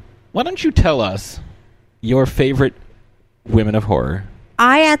 why don't you tell us your favorite Women of Horror?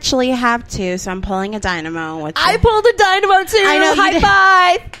 I actually have two, so I'm pulling a dynamo. I pulled a dynamo too. I know. High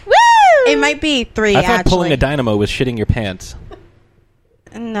five! Woo! It might be three. I thought actually. pulling a dynamo was shitting your pants.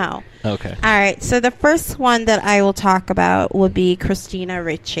 No. Okay. All right. So the first one that I will talk about would be Christina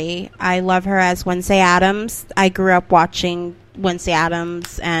Ricci. I love her as Wednesday Addams. I grew up watching Wednesday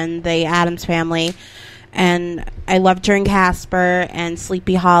Addams and the Addams Family, and I loved her in Casper and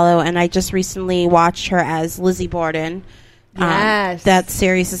Sleepy Hollow. And I just recently watched her as Lizzie Borden. Yes. That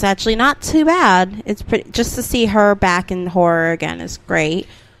series is actually not too bad. It's just to see her back in horror again is great.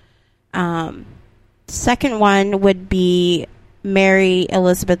 Second one would be Mary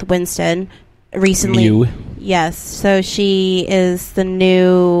Elizabeth Winstead. Recently, Mew. Yes. So she is the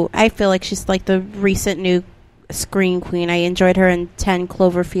new. I feel like she's like the recent new screen queen. I enjoyed her in 10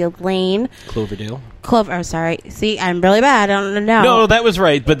 Cloverfield Lane. Cloverdale. Oh, sorry. See, I'm really bad. I don't know. No, that was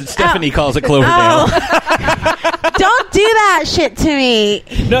right, but Stephanie calls it Cloverdale. Don't do that shit to me.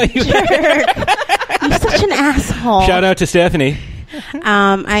 No, you You're such an asshole. Shout out to Stephanie.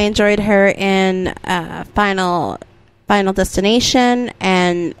 I enjoyed her in Final Destination,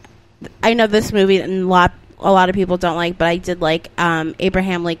 and I know this movie a lot of people don't like, but I did like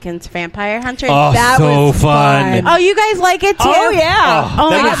Abraham Lincoln's Vampire Hunter. Oh, that so was fun. Oh, you guys like it too? Oh yeah.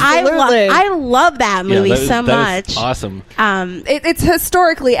 Oh my That god, was- I love that movie Yeah, so that is much. awesome. It's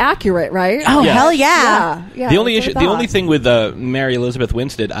historically accurate, right? Oh Yes. hell yeah! Yeah. The only that's issue, what I the only thought. thing with Mary Elizabeth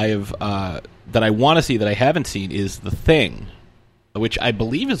Winstead, I have that I want to see that I haven't seen is The Thing, which I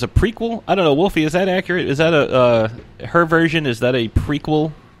believe is a prequel. I don't know, Wolfie, is that accurate? Is that her version? Is that a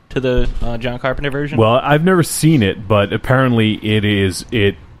prequel to the John Carpenter version? Well, I've never seen it, but apparently it is.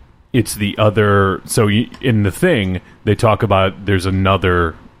 It's the other. So in The Thing, they talk about there's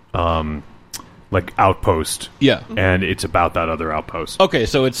another like outpost. Yeah. And it's about that other outpost. Okay,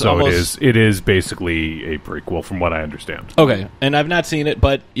 so it's So almost... it is basically a prequel from what I understand. Okay, and I've not seen it,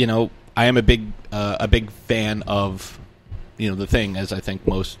 but I am a big fan of The Thing, as I think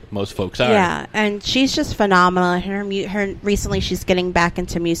most folks are. Yeah, and she's just phenomenal. Her recently, she's getting back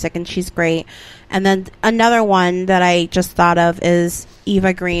into music, and she's great. And then another one that I just thought of is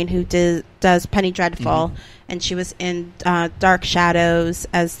Eva Green, who does Penny Dreadful, and she was in Dark Shadows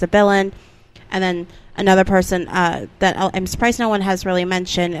as the villain. And then another person that I'm surprised no one has really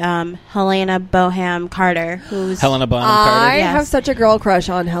mentioned, Helena Bonham Carter, who's Helena Bonham Carter. I Yes. have such a girl crush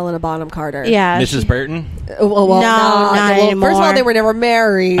on Helena Bonham Carter. yeah, Mrs. Burton? Well, No, not anymore. First of all, they were never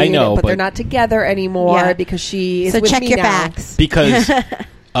married. I know, but but- they're not together anymore Yeah. because she is so with check me your now. facts. Because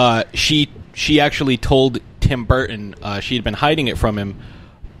she actually told Tim Burton she had been hiding it from him,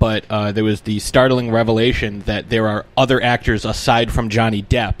 but there was the startling revelation that there are other actors aside from Johnny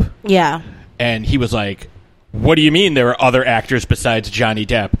Depp. Yeah. And he was like, "What do you mean there are other actors besides Johnny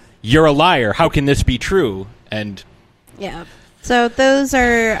Depp? You're a liar. How can this be true?" And Yeah. So those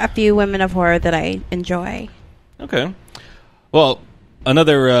are a few women of horror that I enjoy. Okay. Well,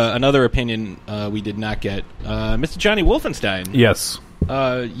 another opinion we did not get. Mr. Johnny Wolfenstein. Yes.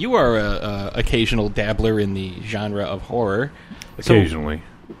 You are a occasional dabbler in the genre of horror. Occasionally.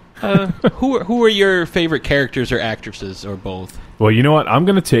 So, who are your favorite characters or actresses, or both? Well, you know what? I'm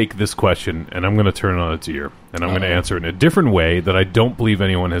going to take this question, and I'm going to turn it on its ear, and I'm going to answer it in a different way that I don't believe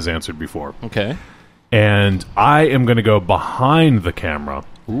anyone has answered before. Okay. And I am going to go behind the camera,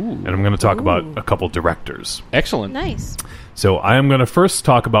 and I'm going to talk about a couple directors. Excellent. Nice. So I am going to first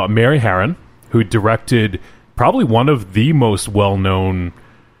talk about Mary Harron, who directed probably one of the most well-known,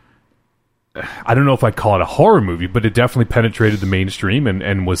 I don't know if I'd call it a horror movie, but it definitely penetrated the mainstream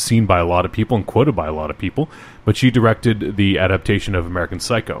and was seen by a lot of people and quoted by a lot of people. But she directed the adaptation of American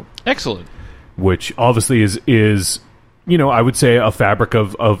Psycho. Excellent. Which obviously is I would say a fabric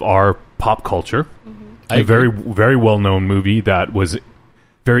of our pop culture. Mm-hmm. A very, very well-known movie that was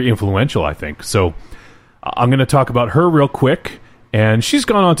very influential, I think. So I'm going to talk about her real quick. And she's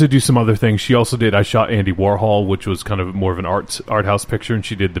gone on to do some other things. She also did I Shot Andy Warhol, which was kind of more of an art house picture, and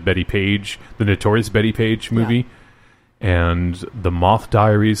she did the Notorious Betty Page movie, and The Moth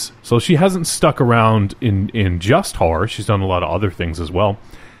Diaries. So she hasn't stuck around in just horror. She's done a lot of other things as well.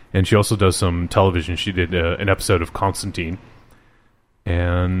 And she also does some television. She did an episode of Constantine.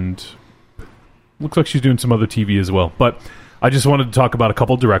 And looks like she's doing some other TV as well. But I just wanted to talk about a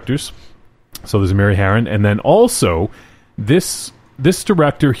couple directors. So there's Mary Harron. And then also, this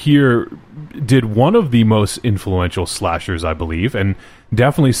director here did one of the most influential slashers, I believe, and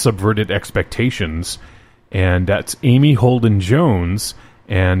definitely subverted expectations. And that's Amy Holden Jones.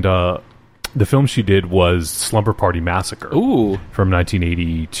 And the film she did was Slumber Party Massacre from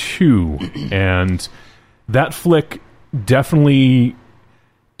 1982. And that flick definitely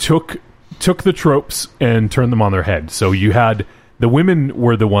took the tropes and turned them on their head. So you had... The women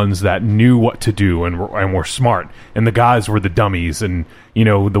were the ones that knew what to do and were smart, and the guys were the dummies and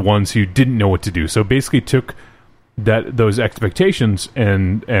the ones who didn't know what to do. So basically, took those expectations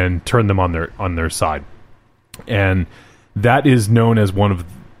and turned them on their side, and that is known as one of,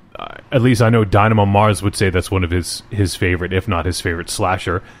 at least I know Dynamo Mars would say that's one of his favorite, if not his favorite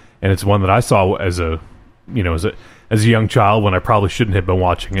slasher, and it's one that I saw as a young child when I probably shouldn't have been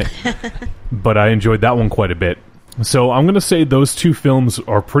watching it, but I enjoyed that one quite a bit. So I'm going to say those two films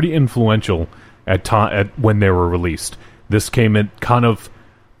are pretty influential at when they were released. This came in kind of,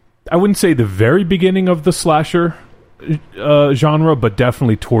 I wouldn't say the very beginning of the slasher genre, but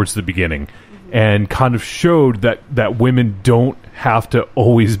definitely towards the beginning, and kind of showed that women don't have to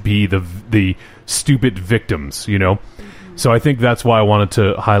always be the stupid victims, So I think that's why I wanted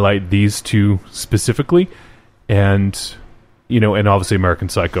to highlight these two specifically, and and obviously American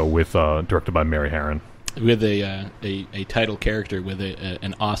Psycho with directed by Mary Harron. With a title character with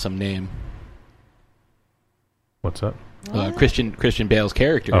an awesome name. What's that? Christian Bale's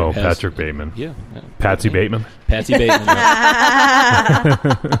character. Oh, Patrick Bateman. Yeah. Patsy Bateman. Patsy Bateman.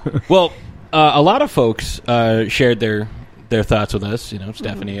 Well, a lot of folks shared their thoughts with us.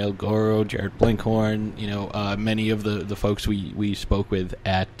 Stephanie El Goro, Jared Blinkhorn. Many of the folks we spoke with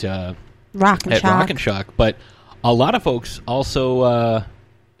at Rock and Shock. But a lot of folks also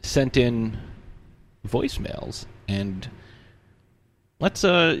sent in voicemails, and let's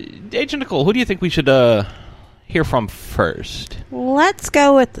Agent Nicole, who do you think we should hear from first? Let's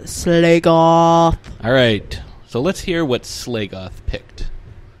go with Slagoth. All right, so let's hear what Slagoth picked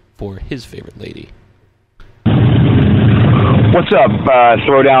for his favorite lady. What's up,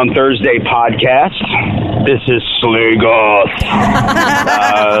 Throwdown Thursday podcast? This is Slagoth.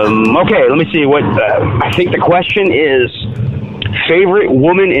 Okay, let me see what I think the question is. Favorite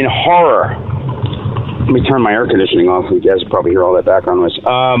woman in horror. Let me turn my air conditioning off. You guys probably hear all that background noise.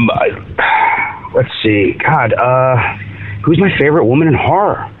 Let's see. God, who's my favorite woman in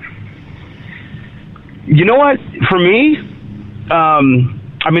horror? You know what? For me,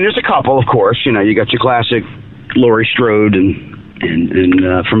 there's a couple, of course. You got your classic Laurie Strode and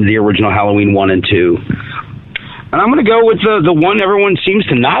from the original Halloween 1 and 2. And I'm going to go with the one everyone seems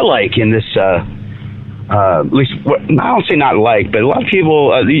to not like in this. At least, I don't say not like, but a lot of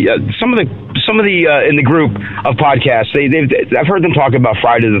people, some of the in the group of podcasts, I've heard them talk about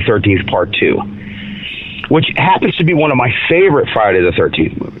Friday the 13th Part 2, which happens to be one of my favorite Friday the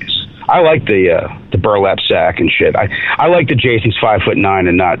 13th movies. I like the burlap sack and shit. I like that Jason's 5'9"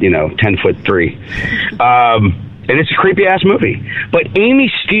 and not 10'3", and it's a creepy ass movie. But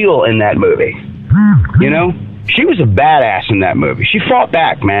Amy Steele in that movie, She was a badass in that movie. She fought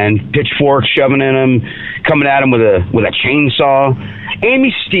back, man. Pitchfork shoving in him, coming at him with a chainsaw.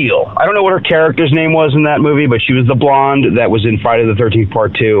 Amy Steele. I don't know what her character's name was in that movie, but she was the blonde that was in Friday the 13th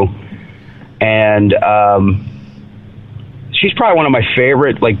Part 2. And she's probably one of my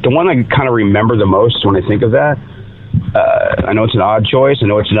favorite, like the one I kind of remember the most when I think of that. I know it's an odd choice. I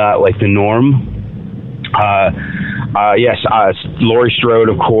know it's not like the norm. Yes, Laurie Strode,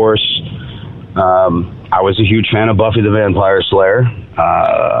 of course. I was a huge fan of Buffy the Vampire Slayer.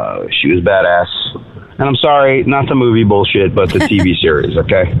 She was badass. And I'm sorry, not the movie bullshit, but the TV series,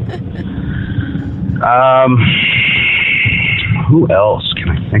 okay? Who else can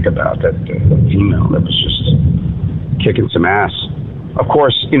I think about that female that was just kicking some ass? Of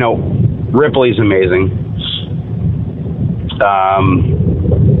course, you know, Ripley's amazing.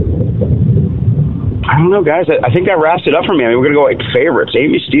 I don't know, guys. I think that wraps it up for me. I mean, we're going to go like favorites.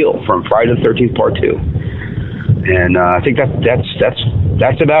 Amy Steele from Friday the 13th Part 2. And I think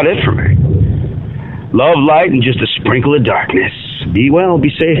that's about it for me. Love, light, and just a sprinkle of darkness. Be well,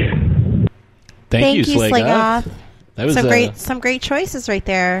 be safe. Thank you, Slagoth. That was some great choices right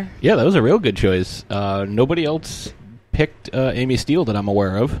there. Yeah, that was a real good choice. Nobody else picked Amy Steele that I'm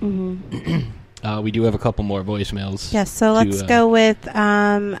aware of. Mm-hmm. We do have a couple more voicemails. Yes, so let's go with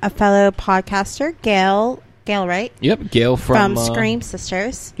a fellow podcaster, Gail. Gail, right? Yep, Gail from Scream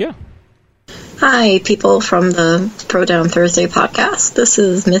Sisters. Yeah. Hi, people from the Pro Down Thursday podcast. This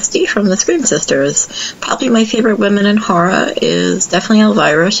is Misty from the Scream Sisters. Probably my favorite women in horror is definitely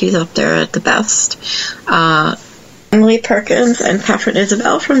Elvira. She's up there at the best. Emily Perkins and Catherine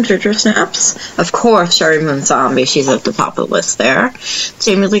Isabel from Ginger Snaps. Of course, Sherry Moon Zombie. She's at the top of the list there.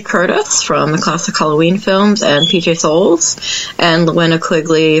 Jamie Lee Curtis from the classic Halloween films and PJ Souls. And Lewena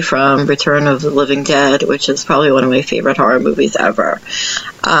Quigley from Return of the Living Dead, which is probably one of my favorite horror movies ever.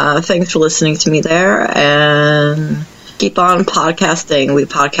 Thanks for listening to me there, and keep on podcasting. We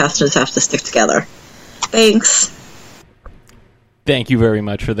podcasters have to stick together. Thanks. Thank you very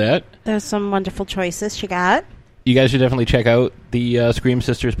much for that. There's some wonderful choices she got. You guys should definitely check out the Scream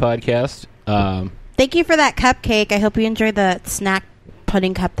Sisters podcast. Thank you for that cupcake. I hope you enjoyed the snack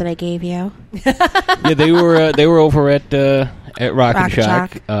pudding cup that I gave you. Yeah, they were over at Rock and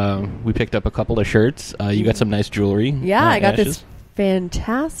Shock. We picked up a couple of shirts. You got some nice jewelry. Yeah, I got Ashes. this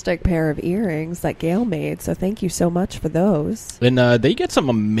fantastic pair of earrings that Gail made, so thank you so much for those. And they get some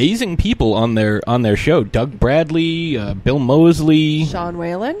amazing people on their show. Doug Bradley, Bill Moseley, Sean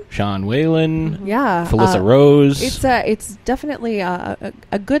Whalen, yeah, Felissa Rose. It's definitely a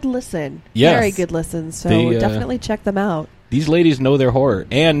good listen. Yes. Very good listen. So definitely check them out. These ladies know their horror,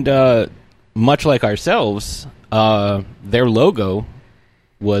 and much like ourselves, their logo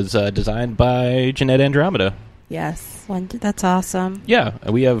was designed by Jeanette Andromeda. Yes. That's awesome. Yeah,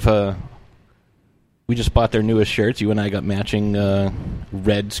 we have. We just bought their newest shirts. You and I got matching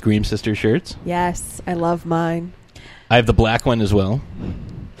red Scream Sister shirts. Yes, I love mine. I have the black one as well.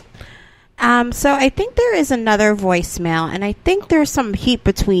 So I think there is another voicemail, and I think there's some heat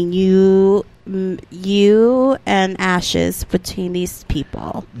between you and Ashes, between these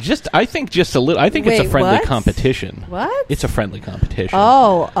people. I think just a little. I think it's a friendly what? competition. What? It's a friendly competition.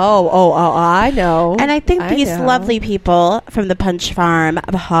 Oh! I know. And I think these lovely people from the Punch Farm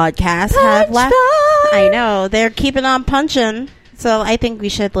podcast have left. I know they're keeping on punching. So I think we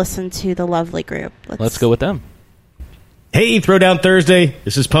should listen to the lovely group. Let's go with them. Hey, Throwdown Thursday.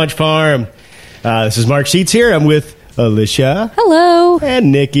 This is Punch Farm. This is Mark Sheets here. I'm with Alicia. Hello.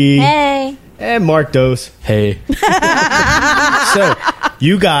 And Nikki. Hey. And Mark Dose. Hey. So,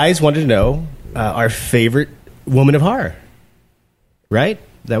 you guys wanted to know our favorite woman of horror, right?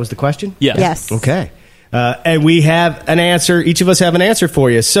 That was the question? Yes. Okay. And we have an answer. Each of us have an answer for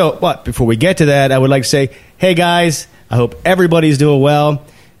you. So, before we get to that, I would like to say, hey, guys, I hope everybody's doing well.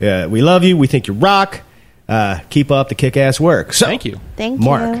 We love you. We think you rock. Keep up the kick-ass work. So, thank you. Thank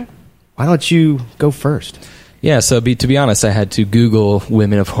Mark, you. why don't you go first? Yeah, so to be honest, I had to Google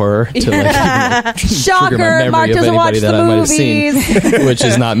women of horror to trigger my Shocker, memory Mark of doesn't watch anybody that the I might have seen, movies. which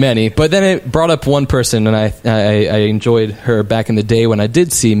is not many. But then it brought up one person, and I enjoyed her back in the day when I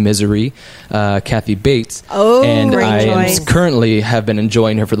did see Misery, Kathy Bates. Oh, and great I choice. currently have been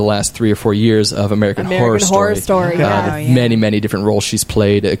enjoying her for the last 3 or 4 years of American Horror Story. Many, many different roles she's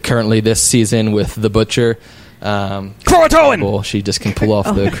played. Currently this season with The Butcher. She just can pull off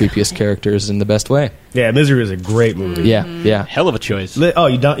the creepiest characters in the best way. Yeah, Misery is a great movie. Yeah. Hell of a choice. Oh,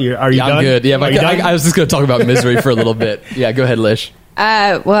 you done? Are you done? I'm good. Yeah, Are you done? I was just going to talk about Misery for a little bit. Yeah, go ahead, Lish.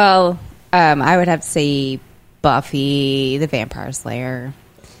 I would have to say Buffy the Vampire Slayer.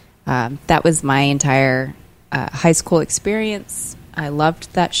 That was my entire high school experience. I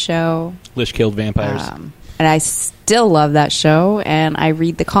loved that show. Lish killed vampires. and I still love that show, and I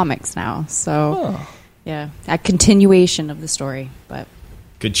read the comics now. So, yeah, a continuation of the story. But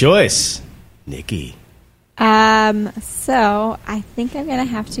good choice, Nikki. So I think I'm gonna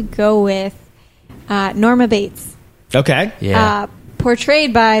have to go with Norma Bates. Okay. Yeah.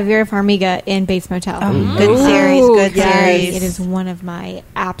 Portrayed by Vera Farmiga in Bates Motel. Good series. Good series. It is one of my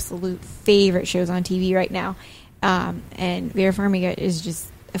absolute favorite shows on TV right now. And Vera Farmiga is just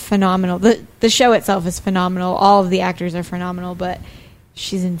phenomenal. The show itself is phenomenal. All of the actors are phenomenal, but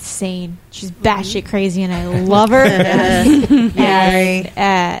she's insane. She's batshit crazy, and I love her. And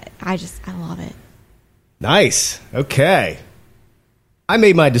I love it. Nice. Okay. I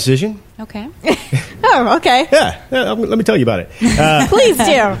made my decision. okay. Oh, okay. Yeah. Let me tell you about it. Please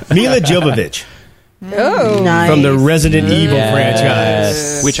do. Mila Jovovich. Oh, Nice. From the Resident Evil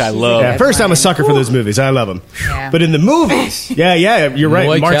franchise. Which I love. Yeah, first, I'm a sucker for those movies. I love them. Yeah. But in the movies, you're right.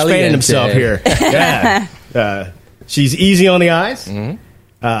 Muy Mark's caliente. fanning himself here. Yeah. She's easy on the eyes.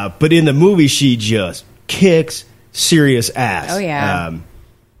 Mm-hmm. But in the movie, she just kicks serious ass. Oh, yeah.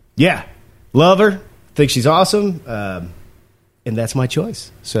 Yeah. Love her. Think she's awesome. And that's my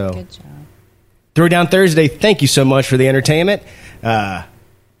choice. So, Good job. Throwdown Thursday, thank you so much for the entertainment.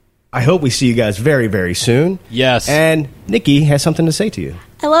 I hope we see you guys very, very soon. Yes. And Nikki has something to say to you.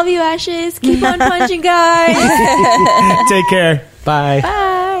 I love you, Ashes. Keep on punching, guys. Take care. Bye.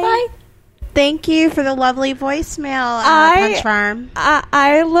 Bye. Thank you for the lovely voicemail, Punch Farm.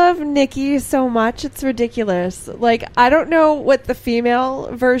 I love Nikki so much. It's ridiculous. Like, I don't know what the female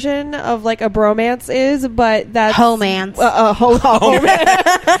version of like a bromance is, but that's Homance.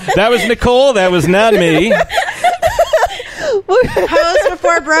 That was Nicole. That was not me. Hoes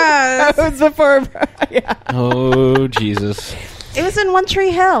before bros. Hoes before bros. Yeah. Oh, Jesus. It was in One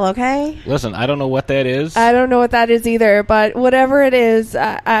Tree Hill, okay? Listen, I don't know what that is. I don't know what that is either, but whatever it is,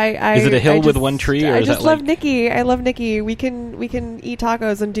 I Is it a hill I with just- one tree, or I is just that love like- Nikki. I love Nikki. We can eat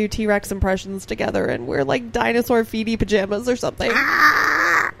tacos and do T-Rex impressions together and wear like dinosaur feety pajamas or something.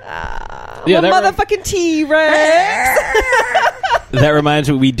 Yeah, I'm a that motherfucking T-Rex. That reminds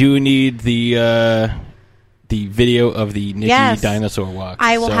me, we do need the video of the Nikki Yes. dinosaur walk.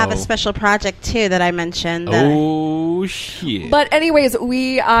 I will have a So- special project, too, that I mentioned. Oh, shit. But anyways,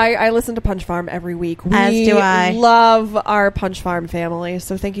 I listen to Punch Farm every week. As do I. Love our Punch Farm family.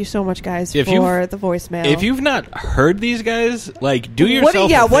 So thank you so much, guys, If for you've- the voicemail. If you've not heard these guys, like, do yourself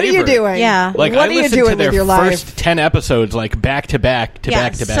what are you a favor. doing? Yeah. Like, What I are you listened doing to their with your first life? 10 episodes, like, back to back to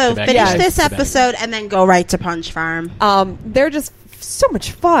back to back so to back. finish to back this to back. episode and then go right to Punch Farm. They're just so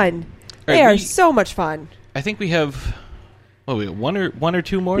much fun. All They right, are so much fun. I think we have... Oh, wait, one or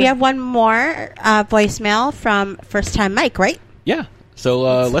two more? We have one more voicemail from First Time Mike, right? Yeah. So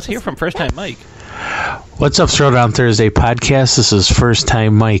let's hear from First Time Mike. What's up, Throwdown Thursday podcast? This is First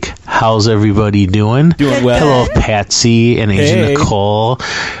Time Mike. How's everybody doing? Doing well. Hello, Patsy and Agent Hey. Nicole.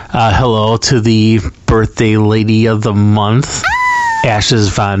 Hello to the birthday lady of the month, Ashes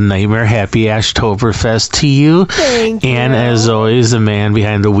Von Nightmare. Happy Ashtoberfest to you. Thank And you. as always, the man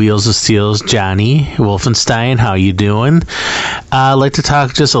behind the wheels of steel is Johnny Wolfenstein. How you doing? I'd like to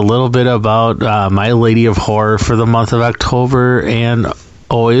talk just a little bit about my lady of horror for the month of October, and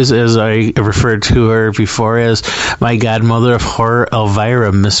always, as I referred to her before, as my godmother of horror,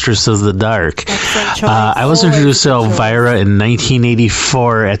 Elvira, Mistress of the Dark. I was introduced to Elvira in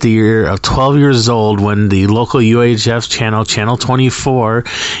 1984 at the year of 12 years old when the local UHF channel, Channel 24,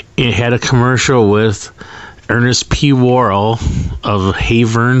 it had a commercial with Ernest P. Worrell of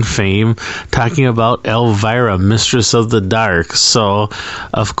Havern fame talking about Elvira, Mistress of the Dark. So,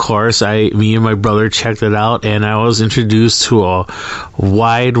 of course, me and my brother checked it out, and I was introduced to a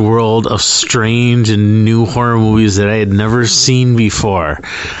wide world of strange and new horror movies that I had never seen before.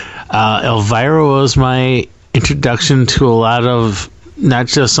 Elvira was my introduction to a lot of not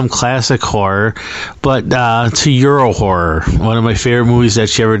just some classic horror, but to Euro horror. One of my favorite movies that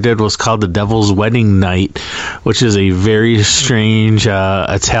she ever did was called The Devil's Wedding Night, which is a very strange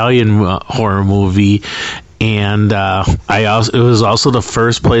Italian horror movie. And it was also the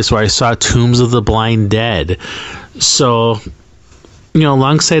first place where I saw Tombs of the Blind Dead. So,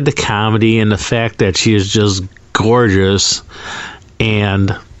 alongside the comedy and the fact that she is just gorgeous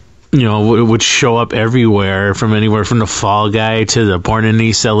and would show up everywhere, from anywhere from the Fall Guy to the Born in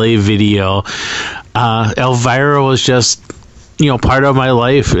East LA video. Elvira was just, part of my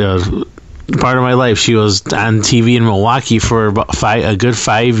life. She was on TV in Milwaukee for about a good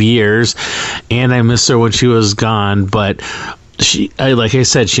 5 years, and I missed her when she was gone. But like I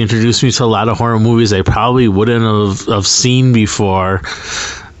said, she introduced me to a lot of horror movies I probably wouldn't have seen before.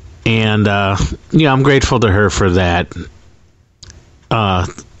 And, I'm grateful to her for that.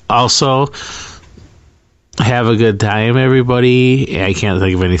 Also, have a good time, everybody. I can't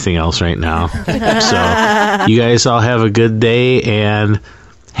think of anything else right now. So you guys all have a good day, and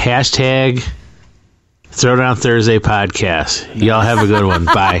hashtag Throwdown Thursday podcast. Y'all have a good one.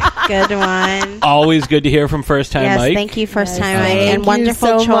 Bye. Good one. Always good to hear from First Time Yes, Mike. thank you, First Time Mike, Thank and you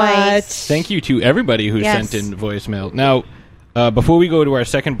wonderful so choice. much. Thank you to everybody who Yes. sent in voicemail. Now, before we go to our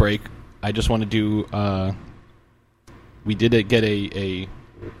second break, I just want to do. We did get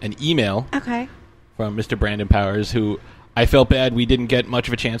an email Okay. from Mr. Brandon Powers, who I felt bad we didn't get much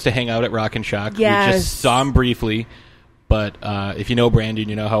of a chance to hang out at Rock and Shock. Yes. We just saw him briefly, but if you know Brandon,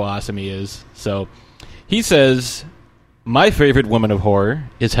 you know how awesome he is. So he says, my favorite woman of horror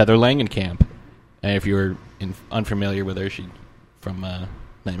is Heather Langenkamp. And if you're unfamiliar with her, she's from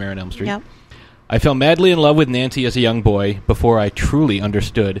Nightmare on Elm Street. Yep. I fell madly in love with Nancy as a young boy before I truly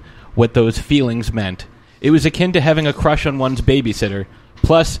understood what those feelings meant. It was akin to having a crush on one's babysitter.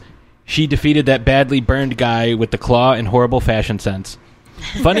 Plus, she defeated that badly burned guy with the claw and horrible fashion sense.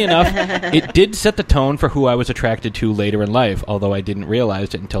 Funny enough, it did set the tone for who I was attracted to later in life, although I didn't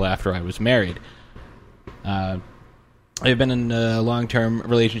realize it until after I was married. I've been in long-term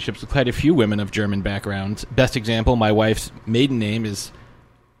relationships with quite a few women of German backgrounds. Best example, my wife's maiden name is...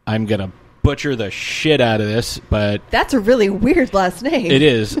 I'm going to butcher the shit out of this, but... That's a really weird last name. It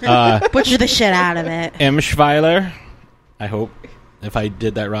is. Butcher the shit out of it. M. Schweiler. I hope. If I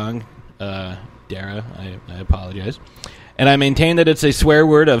did that wrong, Dara, I apologize. And I maintain that it's a swear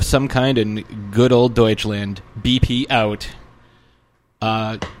word of some kind in good old Deutschland. BP out.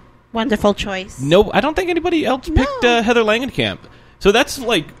 Wonderful choice. No, I don't think anybody else picked Heather Langenkamp. So that's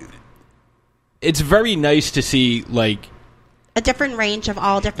like... It's very nice to see, like... A different range of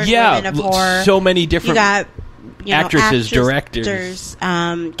all different Yeah, women of horror. so many different You got, actresses, directors.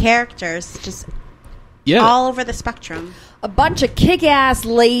 Characters, just Yeah. all over the spectrum. A bunch of kick-ass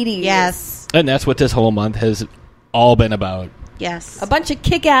ladies. Yes. And that's what this whole month has all been about. Yes. A bunch of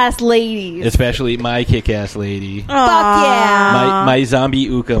kick-ass ladies. Especially my kick-ass lady. Fuck yeah. My zombie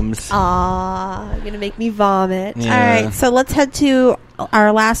ookums. Aw, gonna make me vomit. Yeah. All right, so let's head to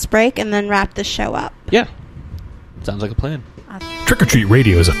our last break and then wrap the show up. Yeah. Sounds like a plan. Trick or Treat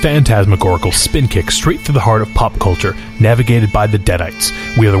Radio is a phantasmagorical spin kick straight through the heart of pop culture, navigated by the Deadites.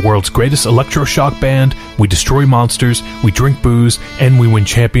 We are the world's greatest electroshock band, we destroy monsters, we drink booze, and we win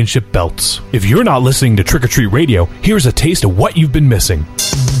championship belts. If you're not listening to Trick or Treat Radio, here's a taste of what you've been missing.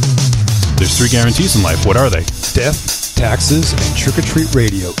 There's 3 guarantees in life. What are they? Death, taxes, and Trick or Treat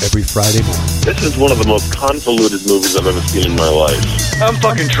Radio every Friday morning. This is one of the most convoluted movies I've ever seen in my life. I'm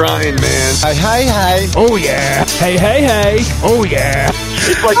fucking trying, man. Hey. Oh, yeah. Hey. Oh, yeah.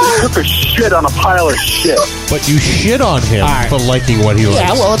 It's like you took a shit on a pile of shit. But you shit on him for liking what he likes.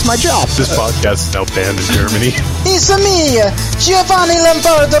 Yeah, well, it's my job. This podcast is now banned in Germany. It's me, Giovanni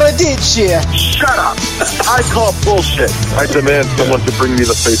Lombardo Radici. Shut up. I call bullshit. I demand someone to bring me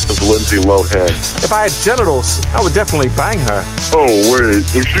the face of Lindsay Lohan. If I had genitals, I would definitely bang her. Oh, wait.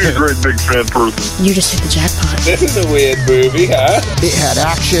 Is she a great big fan person? You just hit the jackpot. This is a weird movie, huh? It had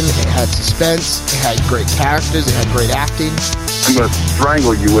action, it had suspense, it had great characters, it had great acting. I'm going to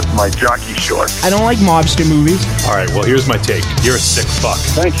strangle you with my jockey shorts. I don't like mobster movies. All right, well, here's my take. You're a sick fuck.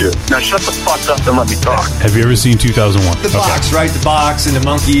 Thank you. Now shut the fuck up and let me talk. Have you ever seen 2001? The box, right? The box and the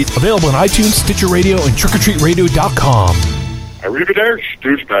monkey. Available on iTunes, Stitcher Radio, and trickortreatradio.com. Arrivederci,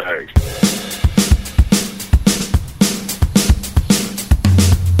 douchebags.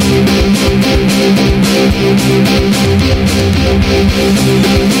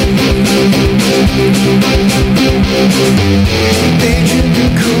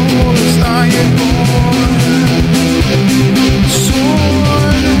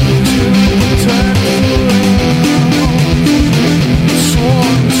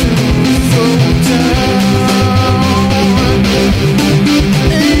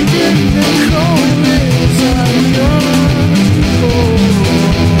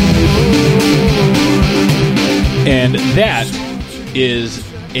 And that is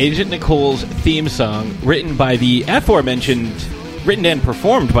Agent Nicole's theme song, written and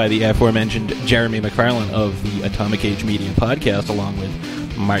performed by the aforementioned Jeremy McFarlane of the Atomic Age Media podcast, along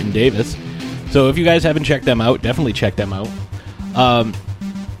with Martin Davis. So if you guys haven't checked them out, definitely check them out.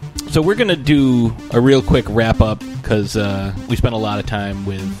 So we're going to do a real quick wrap-up, because we spent a lot of time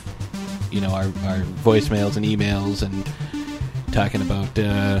with, our voicemails and emails and talking about...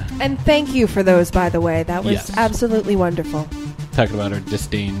 and thank you for those, by the way. That was Yes. absolutely wonderful. Talking about our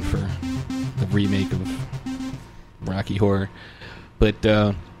disdain for the remake of Rocky Horror. But,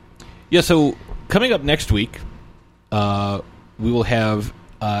 so coming up next week, we will have,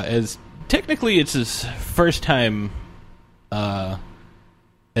 as technically it's his first time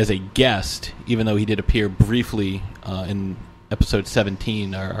as a guest, even though he did appear briefly in episode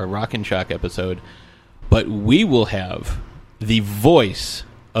 17, our Rock and Shock episode. But we will have the voice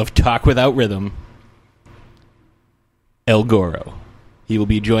of Talk Without Rhythm, El Goro. He will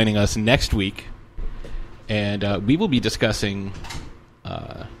be joining us next week, and we will be discussing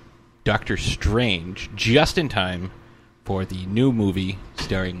Doctor Strange just in time for the new movie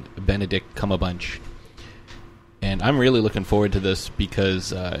starring Benedict Cumberbatch. And I'm really looking forward to this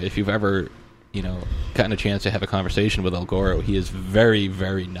because if you've ever, gotten a chance to have a conversation with El Goro, he is very,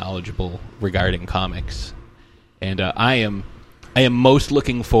 very knowledgeable regarding comics. And I am most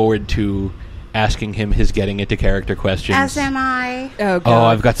looking forward to asking him his getting into character questions. As am I. Oh, God. Oh,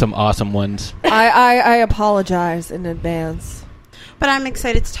 I've got some awesome ones. I apologize in advance. But I'm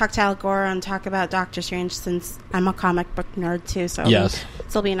excited to talk to Al Gore and talk about Doctor Strange since I'm a comic book nerd too. So yes,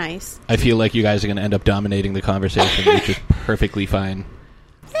 it'll be nice. I feel like you guys are going to end up dominating the conversation, which is perfectly fine.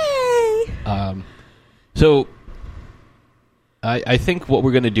 Yay! So I think what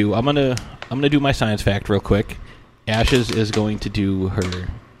we're going to do, I'm gonna do my science fact real quick. Ashes is going to do her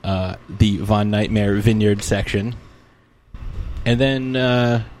the Von Nightmare Vineyard section, and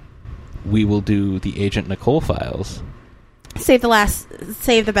then we will do the Agent Nicole files. Save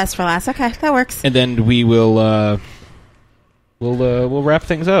the best for last. Okay, that works. And then we will we'll wrap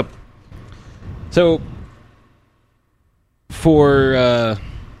things up. So for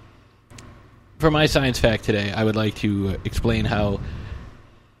my science fact today, I would like to explain how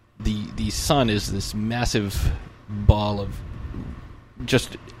the sun is this massive ball of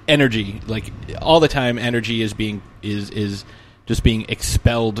just energy. Like all the time, energy is just being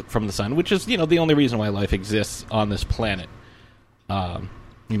expelled from the sun, which is the only reason why life exists on this planet.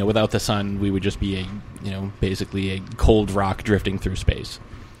 Without the sun, we would just be basically a cold rock drifting through space.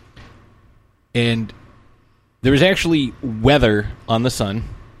 And there's actually weather on the sun,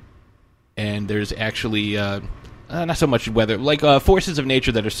 and there's actually not so much weather, like forces of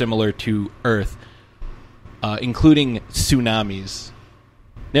nature that are similar to Earth, including tsunamis.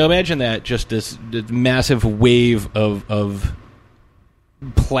 Now imagine that, just this massive wave of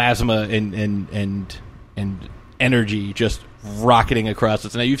plasma and energy just rocketing across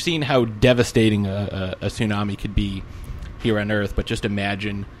us. Now you've seen how devastating a tsunami could be here on Earth, but just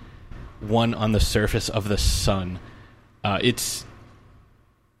imagine one on the surface of the sun. It's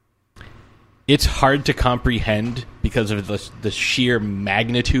hard to comprehend because of the sheer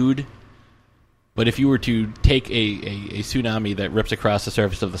magnitude. But if you were to take a tsunami that rips across the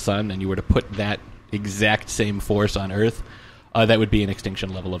surface of the sun and you were to put that exact same force on Earth, that would be an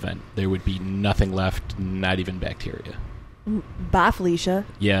extinction level event. There would be nothing left, not even bacteria. Bye, Felicia.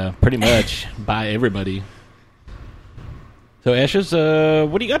 Yeah, pretty much. Bye, everybody. So, Ashes,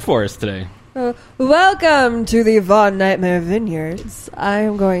 what do you got for us today? Welcome to the Von Nightmare Vineyards. I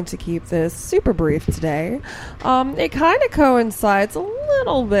am going to keep this super brief today. It kind of coincides a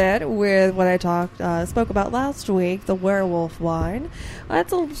little bit with what I spoke about last week, the werewolf wine.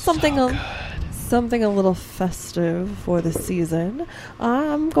 It's something a little festive for the season.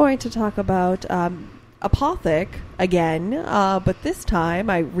 I'm going to talk about Apothic again, but this time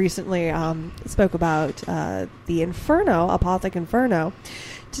I recently spoke about the Inferno, Apothic Inferno.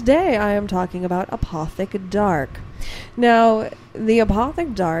 Today I am talking about Apothic Dark. Now, the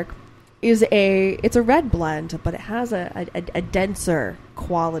Apothic Dark is it's a red blend, but it has a denser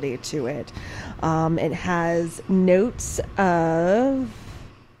quality to it. It has notes of...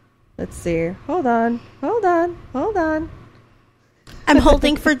 Let's see. Hold on. I'm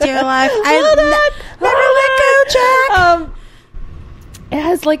holding for dear life. Never let go, Jack. It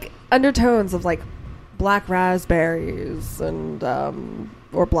has like undertones of like black raspberries and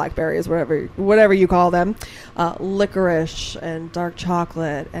or blackberries, whatever you call them, licorice and dark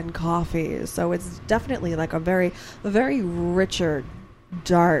chocolate and coffee. So it's definitely like a very richer,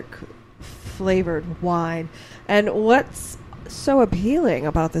 dark flavored wine. And what's so appealing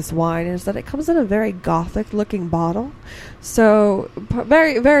about this wine is that it comes in a very gothic looking bottle, so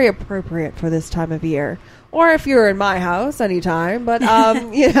very, very appropriate for this time of year, or if you're in my house anytime. But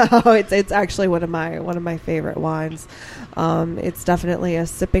it's actually one of my favorite wines. It's definitely a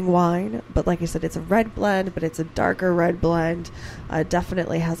sipping wine, but like I said, it's a red blend, but it's a darker red blend.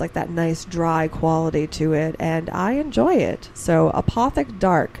 Definitely has like that nice dry quality to it, and I enjoy it. So Apothic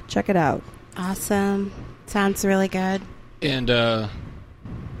Dark, check it out. Awesome. Sounds really good. And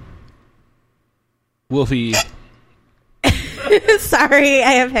Wolfie, sorry,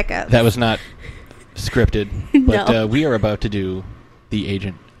 I have hiccups. That was not scripted, but No. We are about to do the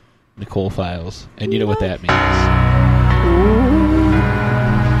Agent Nicole files, and you know what that means.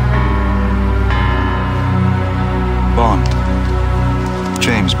 Bond.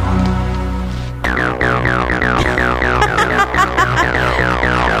 James Bond.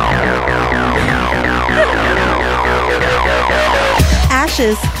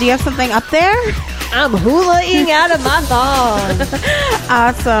 Ashes, do you have something up there? I'm hula-ing out of my thong.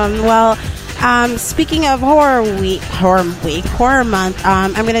 Awesome. Well, speaking of horror month,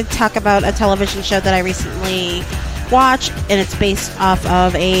 I'm going to talk about a television show that I recently watched, and it's based off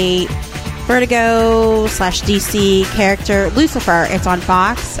of a Vertigo/DC character, Lucifer. It's on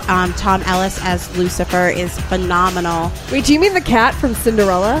Fox. Tom Ellis as Lucifer is phenomenal. Wait, do you mean the cat from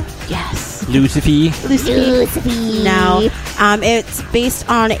Cinderella? Yes. Lucifer. No. It's based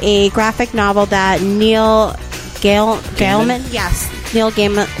on a graphic novel that Neil Gaiman? Yes. Neil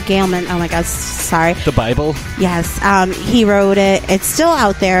Gaiman. Oh my God. Sorry. The Bible? Yes. He wrote it. It's still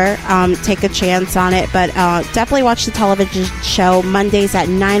out there. Take a chance on it. But definitely watch the television show Mondays at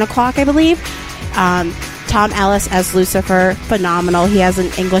 9 o'clock, I believe. Tom Ellis as Lucifer. Phenomenal. He has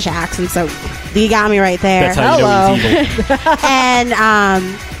an English accent, so you got me right there. That's how you know he's evil. And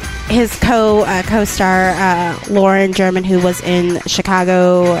his co-star, Lauren German, who was in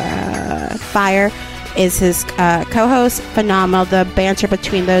Chicago Fire, is his co-host. Phenomenal. The banter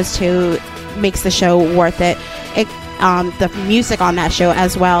between those two makes the show worth it. The music on that show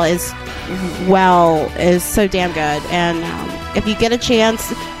as well is so damn good. And if you get a chance,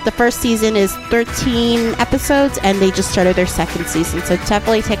 the first season is 13 episodes, and they just started their second season. So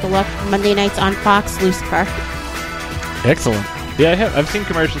definitely take a look. Monday nights on Fox, Lucifer. Excellent. Yeah, I've seen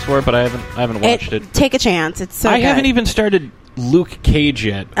commercials for it, but I haven't watched it. Take a chance. It's so I good. haven't even started Luke Cage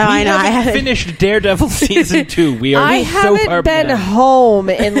yet. Oh, I know. I haven't finished Daredevil season 2. We are I so haven't far been behind. home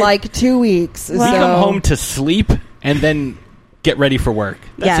in like 2 weeks. We come home to sleep and then get ready for work.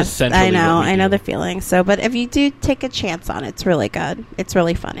 That's yes, essentially I know. what we I know do. the feeling. So, but if you do take a chance on it, it's really good. It's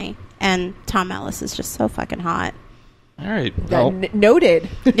really funny. And Tom Ellis is just so fucking hot. All right. Noted.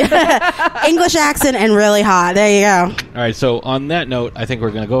 English accent and really hot. There you go. All right. So on that note, I think we're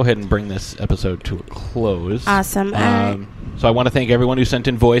going to go ahead and bring this episode to a close. Awesome. All right. So I want to thank everyone who sent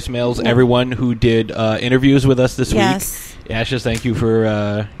in voicemails, everyone who did interviews with us this week. Ashes, thank you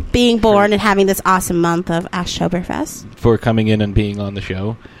for being born and having this awesome month of Ashtoberfest. For coming in and being on the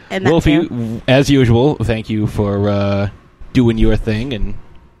show. And Wolfie, as usual, thank you for doing your thing and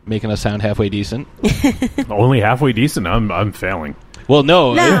making us sound halfway decent. Only halfway decent? I'm failing. Well,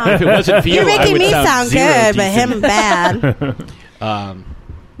 no. If it wasn't for you, you're making I would me sound good, decent. but him bad. All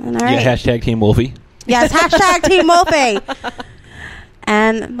right. Yeah, hashtag Team Wolfie. Yes, hashtag Team Wolfie.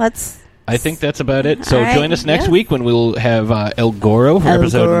 And I think that's about it. So All right, join us next week when we'll have El Goro for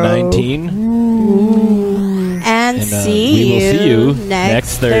episode 19. And we will see you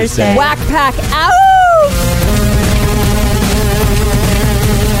next Thursday. Whack Pack out!